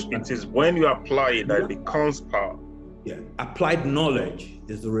useless. It is when you apply it that it becomes power. Yeah. Applied knowledge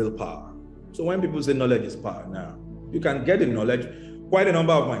is the real power. So when people say knowledge is power, now you can get the knowledge. Quite a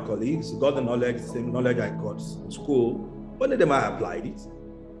number of my colleagues got the knowledge, same knowledge I got in school, Only them I applied it.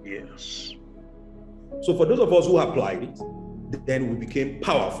 Yes. So for those of us who applied it, then we became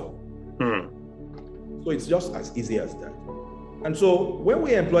powerful. So it's just as easy as that. And so when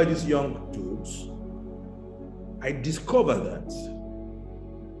we employ these young dudes, I discover that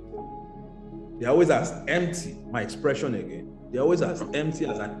they're always as empty, my expression again, they're always as empty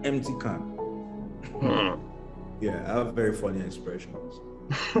as an empty can. Yeah, I have very funny expressions.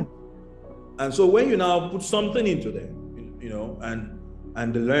 And so when you now put something into them, you know,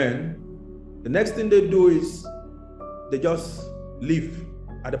 and they learn, the next thing they do is they just leave.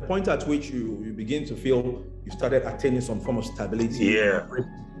 At the point at which you begin to feel you started attaining some form of stability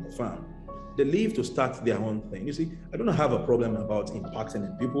in the farm, they leave to start their own thing. You see, I don't have a problem about impacting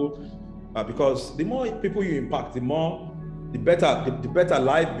in people, because the more people you impact, the better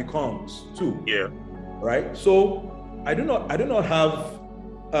life becomes too. Yeah. Right. So I do not have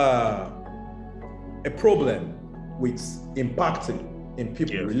a problem with impacting in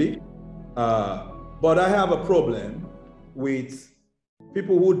people, really. But I have a problem with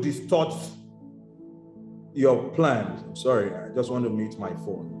people who distort your plans. Sorry, I just want to mute my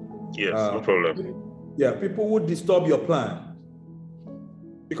phone. Yes, no problem. Yeah, people who disturb your plan.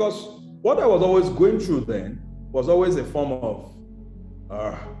 Because what I was always going through then was always a form of,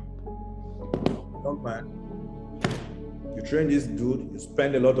 young man, you train this dude, you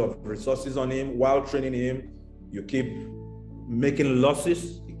spend a lot of resources on him. While training him, you keep making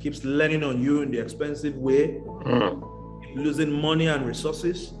losses. He keeps learning on you in the expensive way, losing money and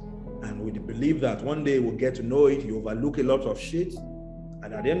resources. And with the belief that one day we'll get to know it, you overlook a lot of shit.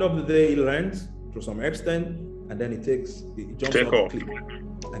 And at the end of the day, he learns to some extent, and then it jumps off the cliff.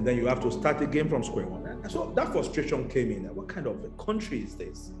 And then you have to start again from square one. And so that frustration came in. What kind of a country is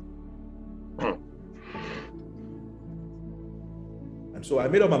this? And so I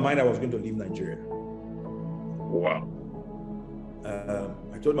made up my mind I was going to leave Nigeria. Wow.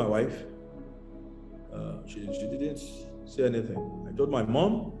 I told my wife. She didn't say anything. I told my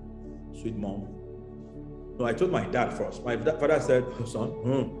mom, sweet mom. No, I told my dad first. My father said, son,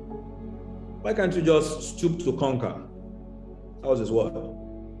 why can't you just stoop to conquer? That was his word.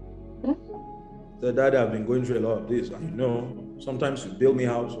 Said, Dad, I've been going through a lot of this. And you know, sometimes you build me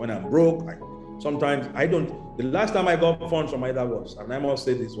house when I'm broke. Sometimes I don't. The last time I got funds from my dad was, and I must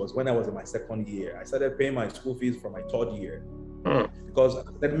say this was when I was in my second year. I started paying my school fees for my third year. Because I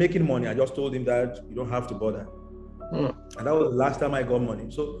started making money. I just told him that you don't have to bother. And that was the last time I got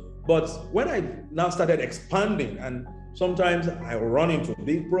money. So, but when I now started expanding, and sometimes I run into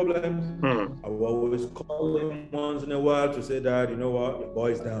big problems, I will always call him once in a while to say that, you know what, your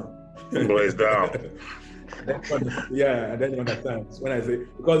boy's down. Your boy's down. Yeah, and then you understand when I say,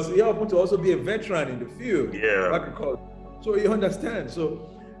 because he happened to also be a veteran in the field. Yeah. So you understand. So,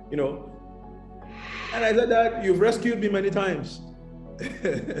 you know, and I said that you've rescued me many times.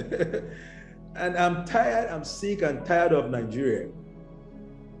 And I'm tired, I'm sick and tired of Nigeria.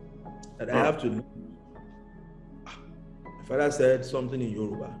 And I have to leave. My father said something in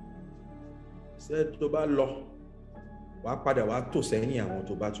Yoruba. He said, Toba lo, wa pada wa to seni awon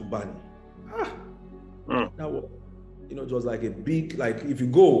to ba tu ba ni. Now, you know, it was like a big, like if you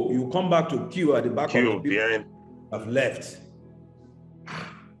go, you come back to queue at the back of the people have left.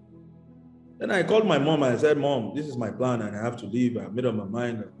 Then I called my mom and I said, Mom, this is my plan and I have to leave. I made up my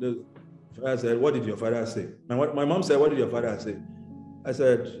mind. The father said, what did your father say? My mom said, what did your father say? I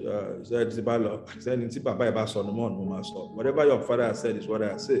said, Zibalo. I said, whatever your father said is what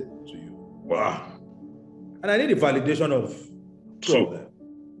I said to you. Wow. And I need a validation of two of them.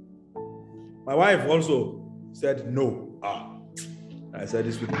 My wife also said no. I said,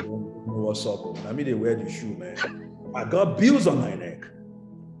 these people don't know what's up. I mean, they wear the shoe, man. I got bills on my neck.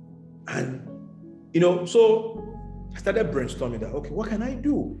 And, you know, so I started brainstorming that, okay, what can I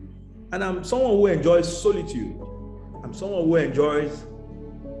do? And I'm someone who enjoys solitude. I'm someone who enjoys,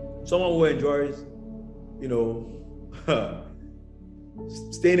 you know,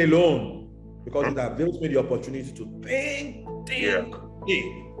 staying alone, because it avails me the opportunity to think,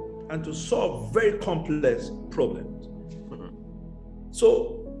 and to solve very complex problems.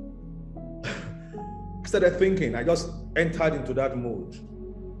 So I started thinking, I just entered into that mode,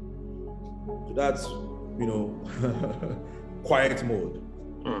 to that, you know, quiet mode,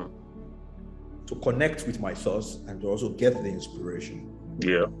 to connect with my source and to also get the inspiration.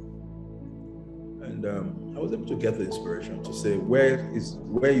 Yeah. And I was able to get the inspiration to say where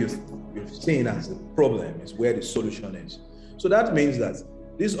you've seen as the problem is where the solution is. So that means that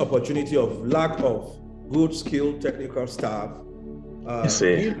this opportunity of lack of good skilled technical staff, it's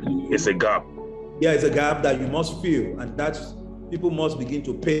a gap. Yeah, it's a gap that you must fill, and that people must begin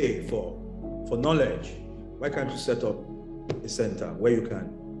to pay for knowledge. Why can't you set up a center where you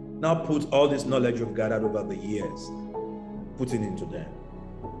can now put all this knowledge you've gathered over the years, put it into them.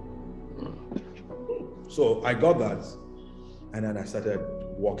 So I got that, and then I started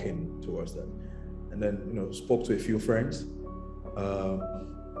walking towards that. And then, you know, spoke to a few friends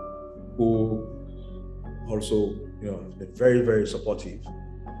who also, you know, have been very, very supportive.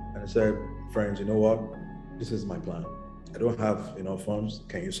 And I said, friends, you know what? This is my plan. I don't have enough funds.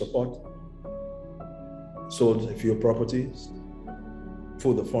 Can you support? Sold a few properties,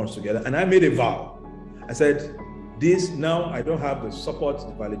 put the funds together, and I made a vow. I said, this now, I don't have the support,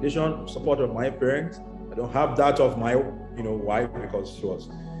 the validation, support of my parents. I don't have that of my, you know, wife, because she was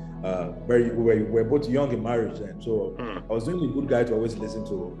we were both young in marriage then. So I was doing a good guy to always listen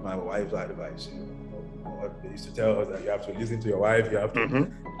to my wife's advice. You know, they used to tell us that you have to listen to your wife. You have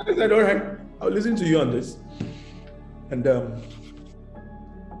to. I said, all right, I'll listen to you on this. And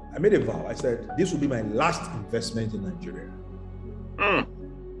I made a vow. I said, this will be my last investment in Nigeria.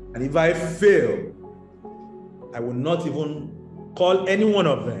 And if I fail, I will not even call any one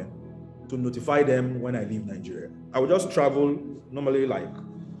of them to notify them when I leave Nigeria. I will just travel normally, like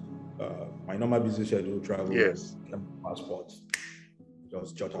my normal business schedule, travel, passport,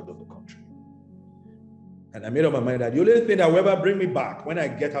 just jot out of the country. And I made up my mind that the only thing that will ever bring me back when I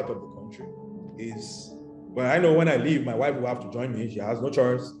get out of the country is, well, I know when I leave, my wife will have to join me. She has no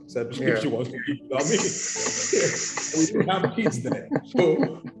choice except if she wants to leave without me. We didn't have kids then.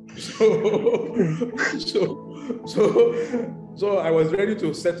 So I was ready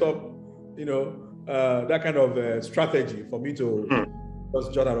to set up, you know, that kind of strategy for me to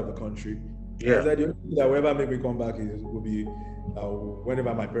just jot out of the country. I said, the only thing that will ever make me come back will be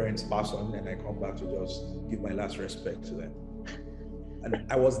whenever my parents pass on, and I come back to just give my last respect to them. And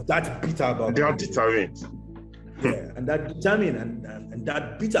I was that bitter about they are determined. Yeah, and that determined and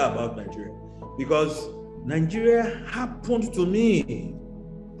that bitter about Nigeria, because Nigeria happened to me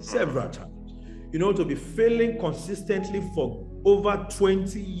several times. You know, to be failing consistently for over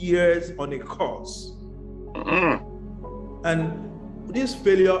 20 years on a course. And these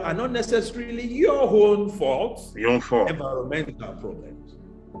failures are not necessarily your own fault. Your own fault. Environmental problems.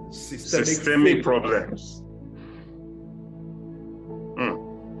 Systemic problems.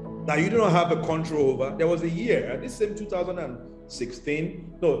 That you don't have a control over. There was a year, this same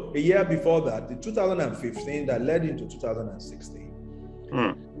 2016, no, a year before that, the 2015 that led into 2016.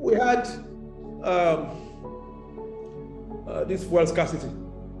 We had this fuel scarcity.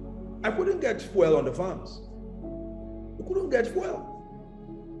 I couldn't get fuel on the farms. We couldn't get fuel.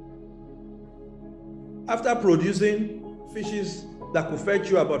 After producing fishes that could fetch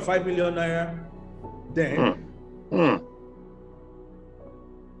you about 5 million naira, then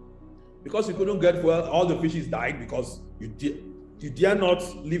because you couldn't get fuel, all the fishes died because you dare not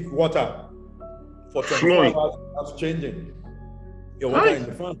leave water for 24 hours without changing your water in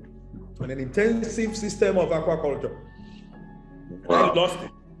the farm. On an intensive system of aquaculture. I lost it.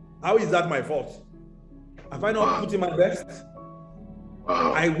 How is that my fault? Have I not put in my best?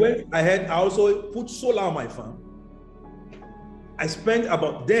 I went ahead, I also put solar on my farm. I spent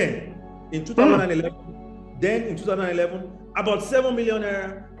about in 2011, about 7 million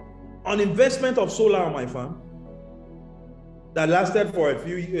naira on investment of solar on my farm. That lasted for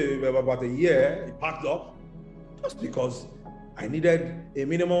about a year. It packed up just because I needed a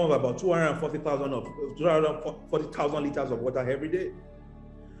minimum of about 240,000 liters of water every day.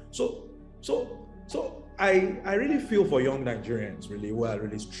 So I really feel for young Nigerians really who are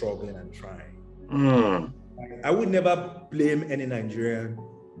really struggling and trying. I would never blame any Nigerian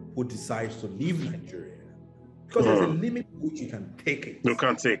who decides to leave Nigeria, because there's a limit to which you can take it. You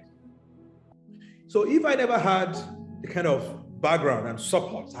can't take. So if I never had the kind of background and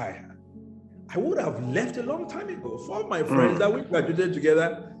support I had, I would have left a long time ago. Four of my friends that we graduated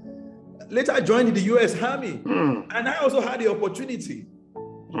together later joined the US Army, and I also had the opportunity.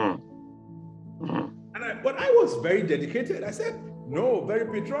 But I was very dedicated. I said, no, very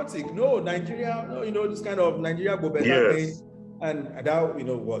patriotic. No, Nigeria, no, you know, this kind of Nigeria go better thing. And that, you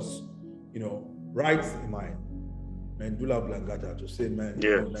know, was, you know, right in my medulla oblongata to say, man,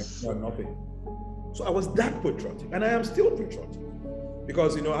 you know, Nigeria, nothing. So I was that patriotic, and I am still patriotic.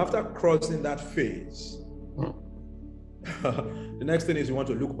 Because, you know, after crossing that phase, the next thing is you want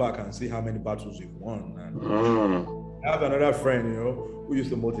to look back and see how many battles you've won. And I have another friend, you know, who used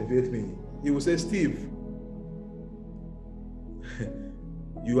to motivate me. He would say, Steve,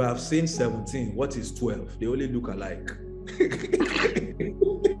 you have seen 17. What is 12? They only look alike.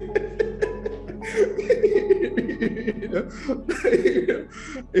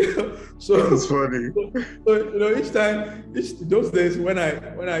 So that's funny. So, each time, those days when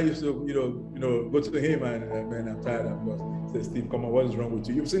I used to, go to him and man, I'm tired. I'm just say, Steve, come on, what is wrong with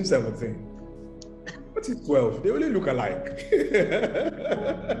you? You've seen 17. What is 12? They only look alike.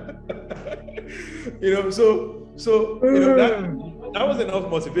 That was enough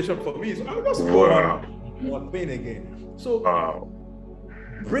motivation for me. So I'll just go on one thing again. So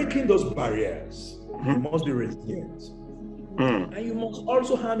breaking those barriers, you must be resilient. And you must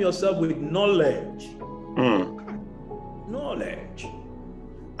also arm yourself with knowledge. Knowledge.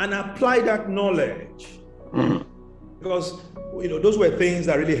 And apply that knowledge. Because those were things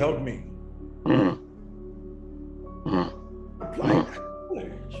that really helped me. Apply that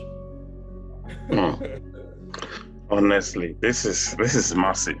knowledge. Honestly, this is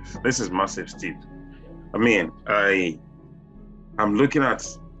massive. This is massive, Steve. I mean, I'm looking at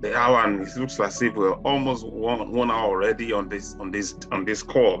the hour, and it looks as if we're almost one hour already on this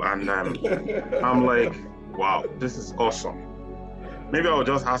call, and I'm like, wow, this is awesome. Maybe I'll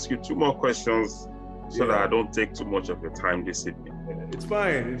just ask you 2 more questions so that I don't take too much of your time this evening. It's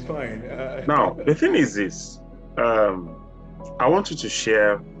fine. Now, the thing is this: I want you to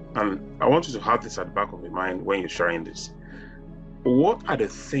share, and I want you to have this at the back of your mind when you're sharing this. What are the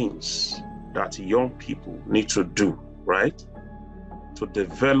things that young people need to do, right, to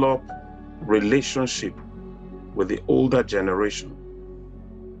develop relationship with the older generation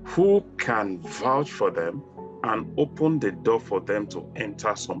who can vouch for them and open the door for them to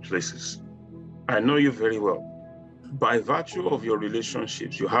enter some places? I know you very well. By virtue of your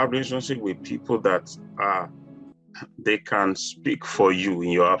relationships, you have relationship with people that they can speak for you in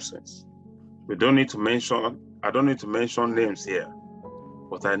your absence. I don't need to mention names here,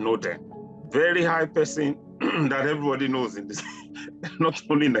 but I know them. Very high person that everybody knows in this, not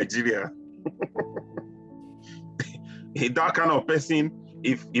only Nigeria. That kind of person,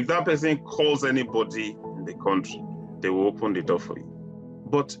 if that person calls anybody in the country, they will open the door for you.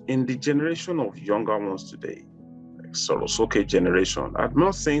 But in the generation of younger ones today, like Sorosoke generation, I'm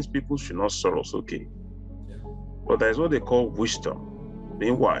not saying people should not Sorosoke, but there's what they call wisdom,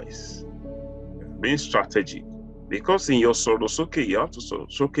 being wise, being strategic. Because in your Sorosoke, you have to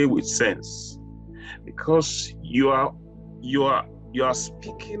Sorosoke with sense. Because you are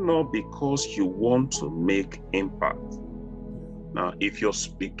speaking up because you want to make impact. Now, if your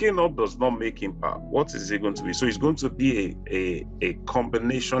speaking up does not make impact, what is it going to be? So it's going to be a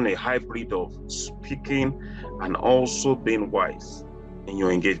combination, a hybrid of speaking and also being wise in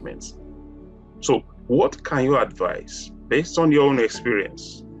your engagements. So what can you advise based on your own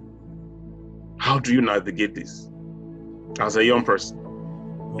experience? How do you navigate this as a young person?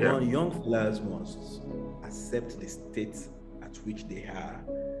 Well, young fellas must accept the state at which they are,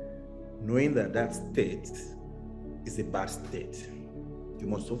 knowing that that state is a bad state. You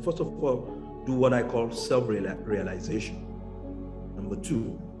must, first of all, do what I call self-realization. Number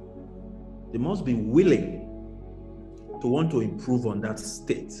 2, they must be willing to want to improve on that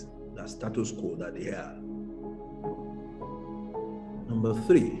state, that status quo that they are. Number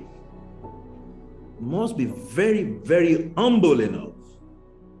 3, must be very, very humble enough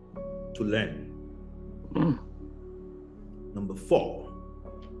to learn. Number 4,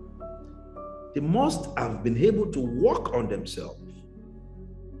 they must have been able to work on themselves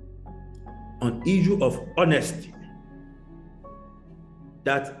on issue of honesty.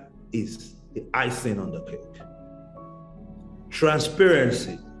 That is the icing on the cake.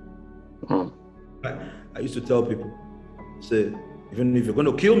 Transparency. I used to tell people, say, even if you're going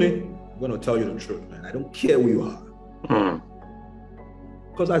to kill me, I'm going to tell you the truth, man. I don't care who you are.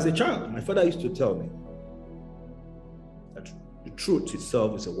 Because as a child, my father used to tell me that the truth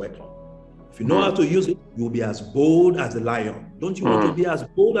itself is a weapon. If you know how to use it, you'll be as bold as a lion. Don't you want to be as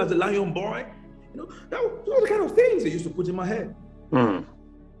bold as a lion, boy? Those are the kind of things they used to put in my head. And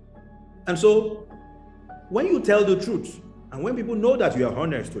so, when you tell the truth, and when people know that you are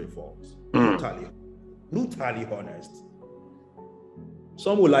honest to a fault, brutally honest,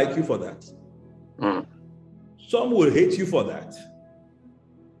 some will like you for that. Some will hate you for that.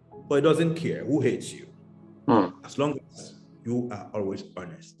 But it doesn't care who hates you, as long as you are always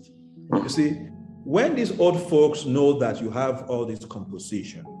honest. You see, when these old folks know that you have all this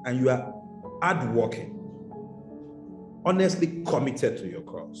composition and you are hardworking, honestly committed to your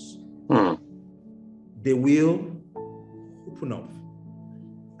cause, they will open up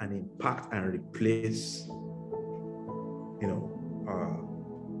and impact and replace,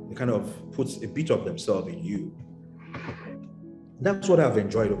 they kind of puts a bit of themselves in you. That's what I've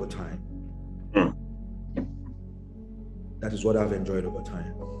enjoyed over time. That is what I've enjoyed over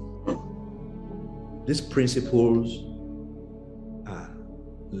time. These principles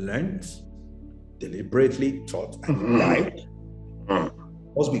learned, deliberately taught, and guided.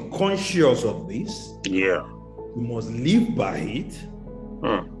 Must be conscious of this. Yeah. You must live by it.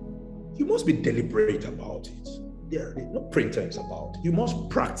 You must be deliberate about it. There is no pretense about it. You must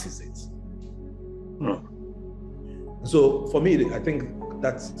practice it. So for me, I think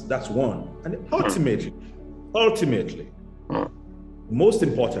that's one. And ultimately, most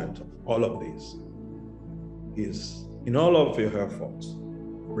important of all of this is, in all of your efforts,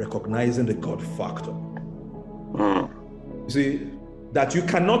 recognizing the God factor. You see, that you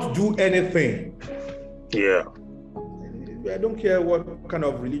cannot do anything. Yeah. I don't care what kind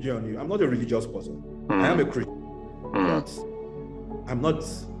of religion you. I'm not a religious person. I am a Christian. But I'm not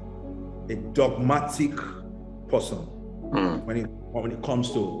a dogmatic person when it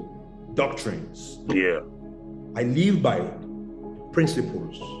comes to doctrines. Yeah. I live by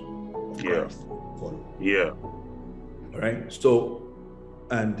principles of Christ. Yeah. All right. So,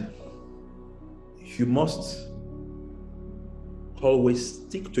 and you must always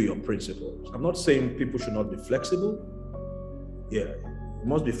stick to your principles. I'm not saying people should not be flexible. Yeah, you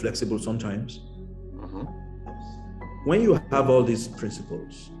must be flexible sometimes. When you have all these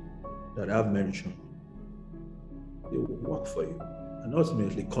principles that I've mentioned, they will work for you. And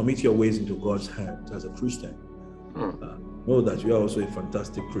ultimately, commit your ways into God's hands as a Christian. Know that you are also a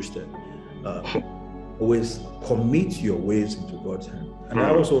fantastic Christian. Always commit your ways into God's hands. And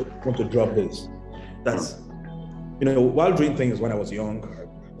I also want to drop this. That's, while doing things when I was young, I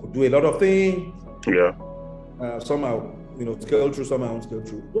could do a lot of things. Yeah. Somehow, scale through, some I won't scale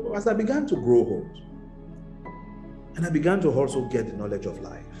through. But as I began to grow old, and I began to also get the knowledge of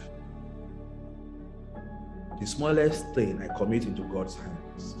life, the smallest thing I commit into God's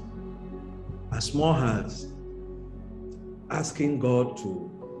hands, as small as asking God to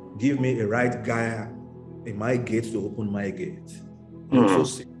give me a right guy in my gate to open my gate. So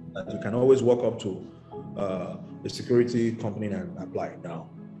that you can always walk up to a security company and apply now.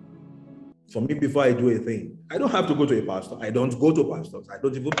 For me, before I do a thing, I don't have to go to a pastor. I don't go to pastors. I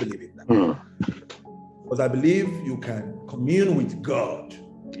don't even believe in that. Because I believe you can commune with God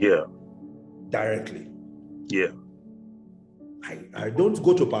directly. Yeah. I don't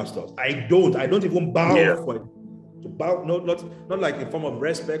go to pastors. I don't even bow for it. To bow, not like a form of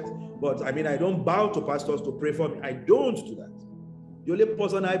respect, but I don't bow to pastors to pray for me. I don't do that. The only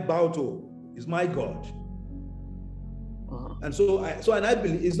person I bow to is my God. And so I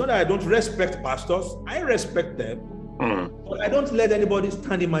believe it's not that I don't respect pastors. I respect them, but I don't let anybody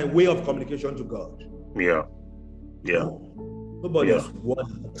stand in my way of communication to God. Yeah. No. Nobody is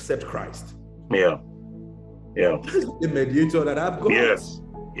one except Christ. Yeah. That's the mediator that I've got. Yes.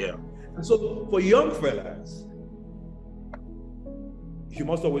 Yeah. And so for young fellas, you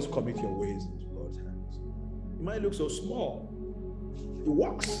must always commit your ways into God's hands. You might look so small. It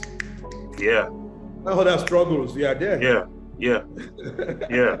works. Yeah. All that struggles, we are there. Yeah.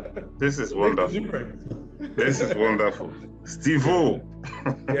 This is wonderful. This is wonderful. Steve-O.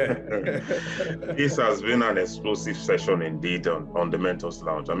 This has been an explosive session indeed on the Mentors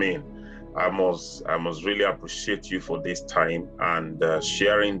Lounge. I must really appreciate you for this time and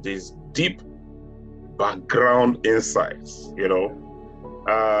sharing these deep background insights. The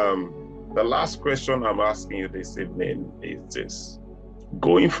last question I'm asking you this evening is this: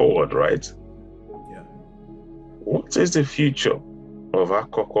 going forward, right? Yeah. What is the future of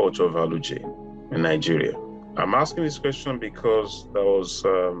aquaculture value chain in Nigeria? I'm asking this question because there was,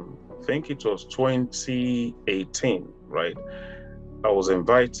 I think it was 2018, right? I was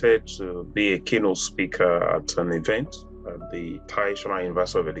invited to be a keynote speaker at an event at the National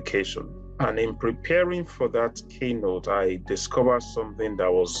University of Education. And in preparing for that keynote, I discovered something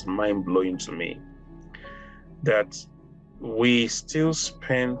that was mind-blowing to me, that we still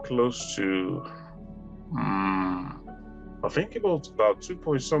spend close to, I think it was about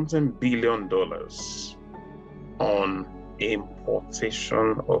 $2.something billion on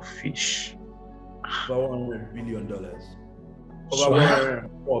importation of fish. About $100 billion. Over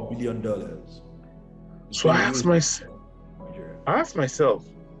 $104 billion. So I asked myself,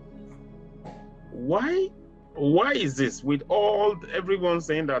 why is this? With everyone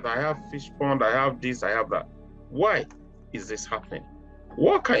saying that I have fish pond, I have this, I have that. Why is this happening?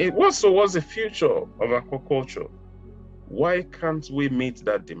 What's the future of aquaculture? Why can't we meet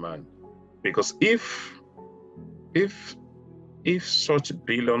that demand? Because if such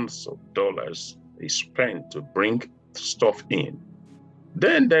billions of dollars is spent to bring stuff in,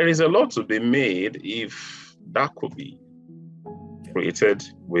 then there is a lot to be made if that could be created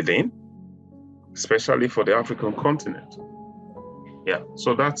within, especially for the African continent. Yeah,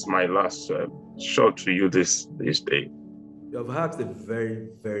 so that's my last shot to you this day. You have asked a very,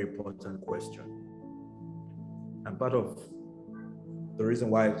 very important question. And part of the reason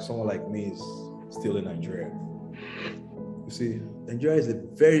why someone like me is still in Nigeria. You see, Nigeria is a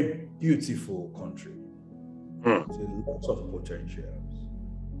very beautiful country. There's lots of potentials,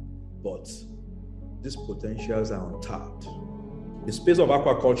 but these potentials are untapped. The space of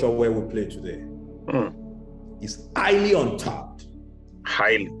aquaculture where we play today is highly untapped.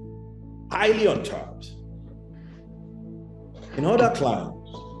 Highly untapped. In other climes,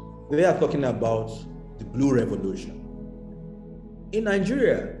 they are talking about the blue revolution. In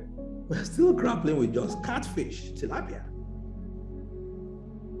Nigeria, we're still grappling with just catfish, tilapia.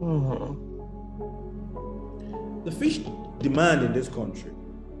 The fish demand in this country,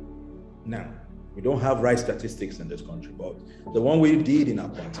 now, we don't have right statistics in this country, but the one we did in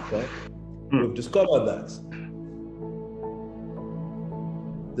Aquatic, we've discovered that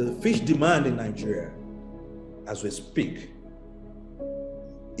the fish demand in Nigeria, as we speak,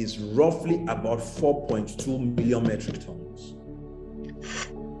 is roughly about 4.2 million metric tons.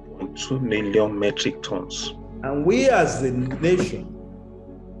 2 million metric tons. And we as a nation,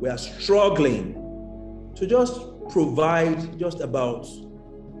 we are struggling to just provide just about,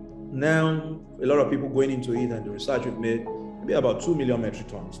 now a lot of people going into it and the research we've made, maybe about 2 million metric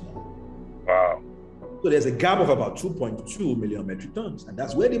tons now. Wow. So there's a gap of about 2.2 million metric tons. And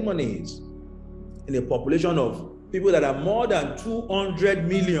that's where the money is. In a population of people that are more than 200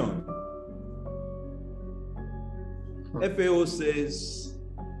 million. FAO says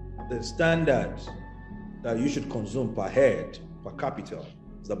the standard that you should consume per head, per capita,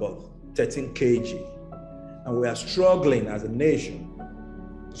 is about 13 kg. And we are struggling as a nation.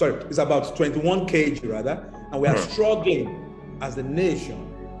 Sorry, it's about 21 kg rather. And we are struggling as a nation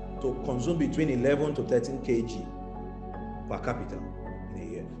to consume between 11 to 13 kg per capita in a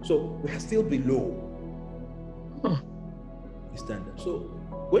year. So we are still below the standard. So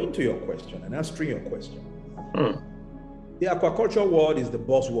going to your question and answering your question, the aquaculture world is the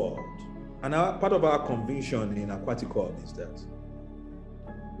boss world. And part of our conviction in Aquatic Hub is that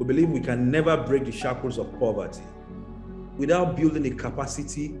we believe we can never break the shackles of poverty without building the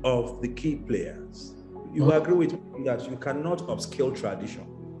capacity of the key players. You agree with me that you cannot upscale tradition.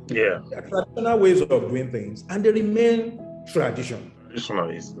 Yeah. There are traditional ways of doing things, and they remain traditional. Traditional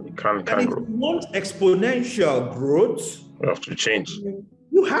is you can't and if grow. you want exponential growth, You have to change.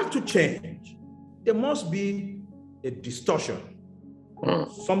 You have to change. There must be a distortion.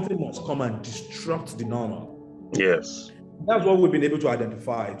 Something must come and disrupt the normal. Yes. That's what we've been able to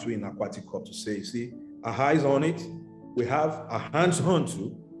identify too in Aquatic Hub, to say, see, our eyes on it, we have our hands on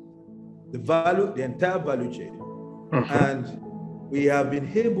to the value, the entire value chain. And we have been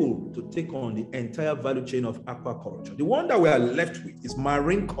able to take on the entire value chain of aquaculture. The one that we are left with is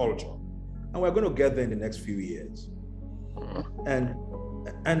marine culture. And we're going to get there in the next few years. And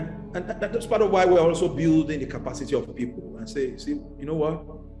that's part of why we're also building the capacity of people and say, see, you know what?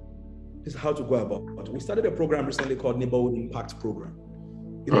 This is how to go about it. We started a program recently called Neighborhood Impact Program.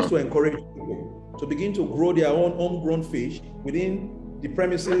 It is to encourage people to begin to grow their own homegrown fish within the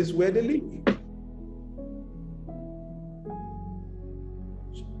premises where they live.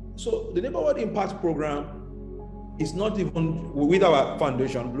 So the Neighborhood Impact Program is not even, with our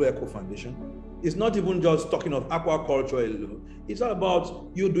foundation, Blue Echo Foundation, it's not even just talking of aquaculture alone. It's all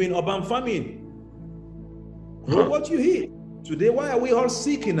about you doing urban farming. Grow what you eat. Today, why are we all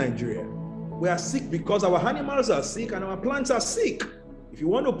sick in Nigeria? We are sick because our animals are sick and our plants are sick. If you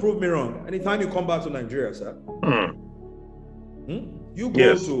want to prove me wrong, anytime you come back to Nigeria, sir, you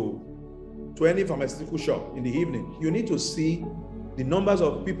go to any pharmaceutical shop in the evening, you need to see the numbers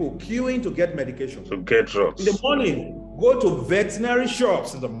of people queuing to get medication. To get drugs. In the morning, go to veterinary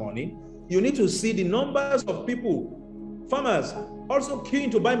shops in the morning, you need to see the numbers of people, farmers, also queuing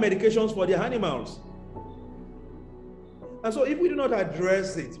to buy medications for their animals. And so if we do not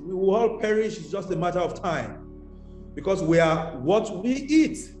address it, we will all perish. It's just a matter of time, because we are what we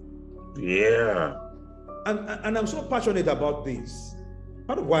eat. Yeah. And I'm so passionate about this.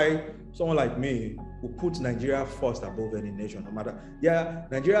 Part of why someone like me will put Nigeria first above any nation, no matter. Yeah,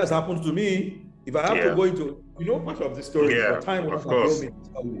 Nigeria has happened to me. If I have to go into, part of the story, for time of course.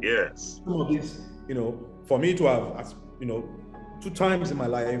 Yes. Some of this, for me to have, 2 times in my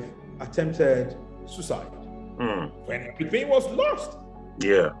life attempted suicide. When everything was lost.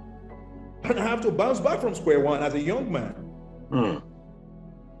 Yeah. And I have to bounce back from square one as a young man.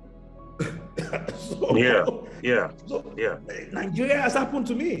 So Nigeria has happened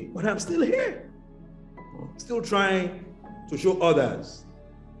to me, but I'm still here. Still trying to show others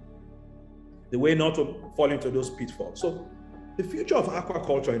the way not to fall into those pitfalls. So the future of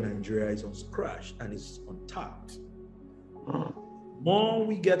aquaculture in Nigeria is unscratched and it's untapped. More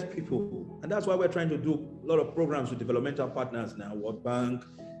we get people, and that's why we're trying to do a lot of programs with developmental partners now, World Bank,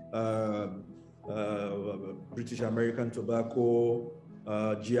 British American Tobacco,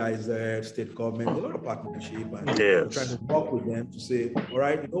 GIZ, state government, a lot of partnership, and we're trying to work with them to say, all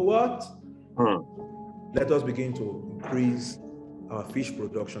right, you know what? Let us begin to increase our fish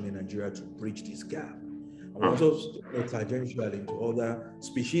production in Nigeria to bridge this gap. And we also tangentially into other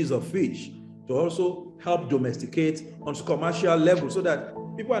species of fish to also help domesticate on commercial level so that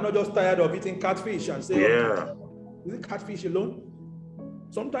people are not just tired of eating catfish and say, is it catfish alone?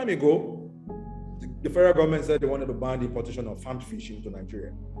 Some time ago, the federal government said they wanted to ban the importation of farmed fish into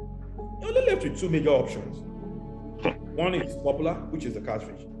Nigeria. They only left with two major options. One is popular, which is the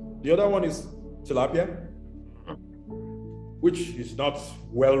catfish. The other one is tilapia, which is not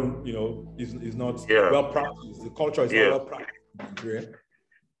well, is not well practiced. The culture is not well practiced in Nigeria.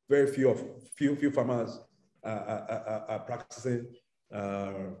 Very few farmers are practicing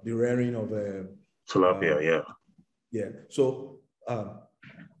the rearing of tilapia. So,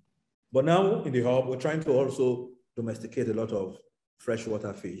 but now in the hub, we're trying to also domesticate a lot of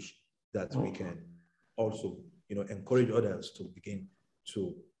freshwater fish that we can also, encourage others to begin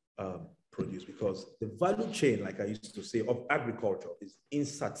to produce, because the value chain, like I used to say, of agriculture is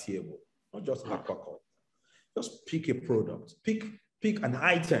insatiable, not just aquaculture. Just pick a product, pick an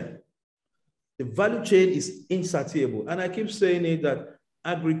item. The value chain is insatiable. And I keep saying it that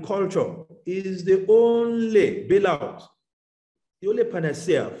agriculture is the only bailout, the only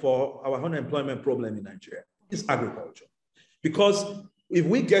panacea for our unemployment problem in Nigeria is agriculture. Because if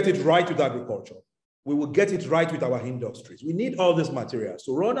we get it right with agriculture, we will get it right with our industries. We need all these materials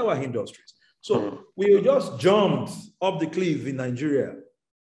to run our industries. So we just jumped up the cliff in Nigeria.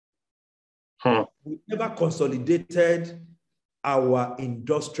 We never consolidated our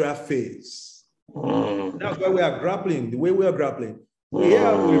industrial phase. That's why we are grappling, the way we are grappling.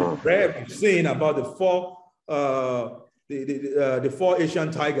 We've seen about the four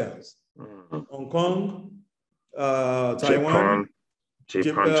Asian tigers: Hong Kong, Taiwan,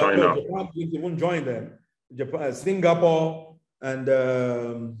 Japan, China. Japan didn't even join them. Japan, Singapore, and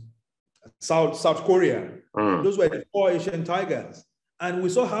South Korea. Those were the four Asian tigers, and we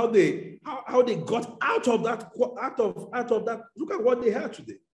saw how they got out of that. Look at what they have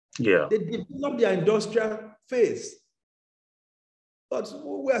today. They developed their industrial phase, but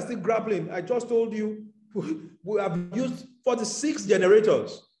we are still grappling. I just told you we have used 46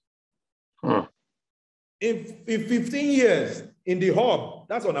 generators in 15 years in the hub.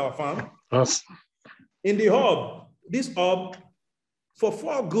 That's on our farm. In the hub, this hub, for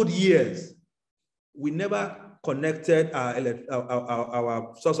 4 good years, we never connected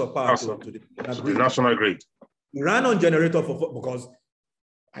our source of power to the national grid. We ran on generator because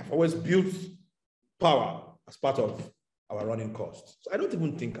I've always built power as part of our running costs. So I don't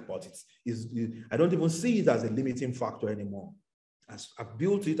even think about it. I don't even see it as a limiting factor anymore. I've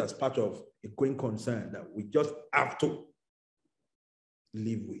built it as part of a going concern that we just have to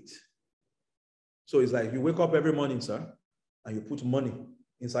live with. So it's like you wake up every morning, sir, and you put money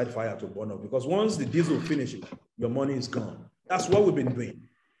inside fire to burn up, because once the diesel finishes, your money is gone. That's what we've been doing.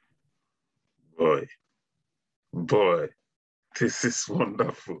 Boy, this is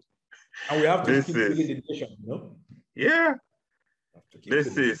wonderful. And we have to keep feeding the nation, Yeah.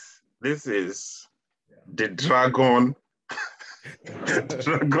 This is the dragon's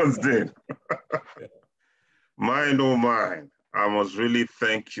den. Mine, oh mine. I must really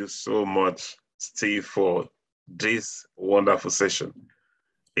thank you so much, Steve, for this wonderful session.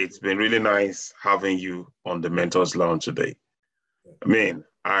 It's been really nice having you on the Mentors Lounge today. I mean,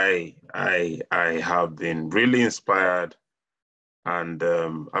 I have been really inspired, and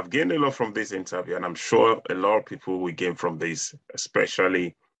I've gained a lot from this interview, and I'm sure a lot of people will gain from this,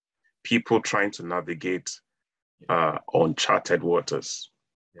 especially people trying to navigate uncharted waters.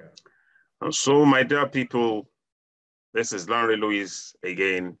 And so, my dear people, this is Larry Lewis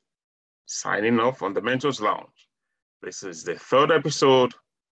again, signing off on the Mentors Lounge. This is the 3rd episode.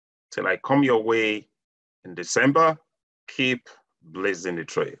 Till I come your way in December, keep blazing the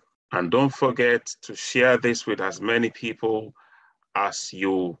trail. And don't forget to share this with as many people as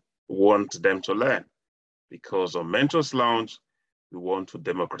you want them to learn. Because on Mentors Lounge, we want to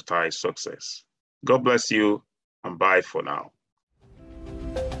democratize success. God bless you, and bye for now.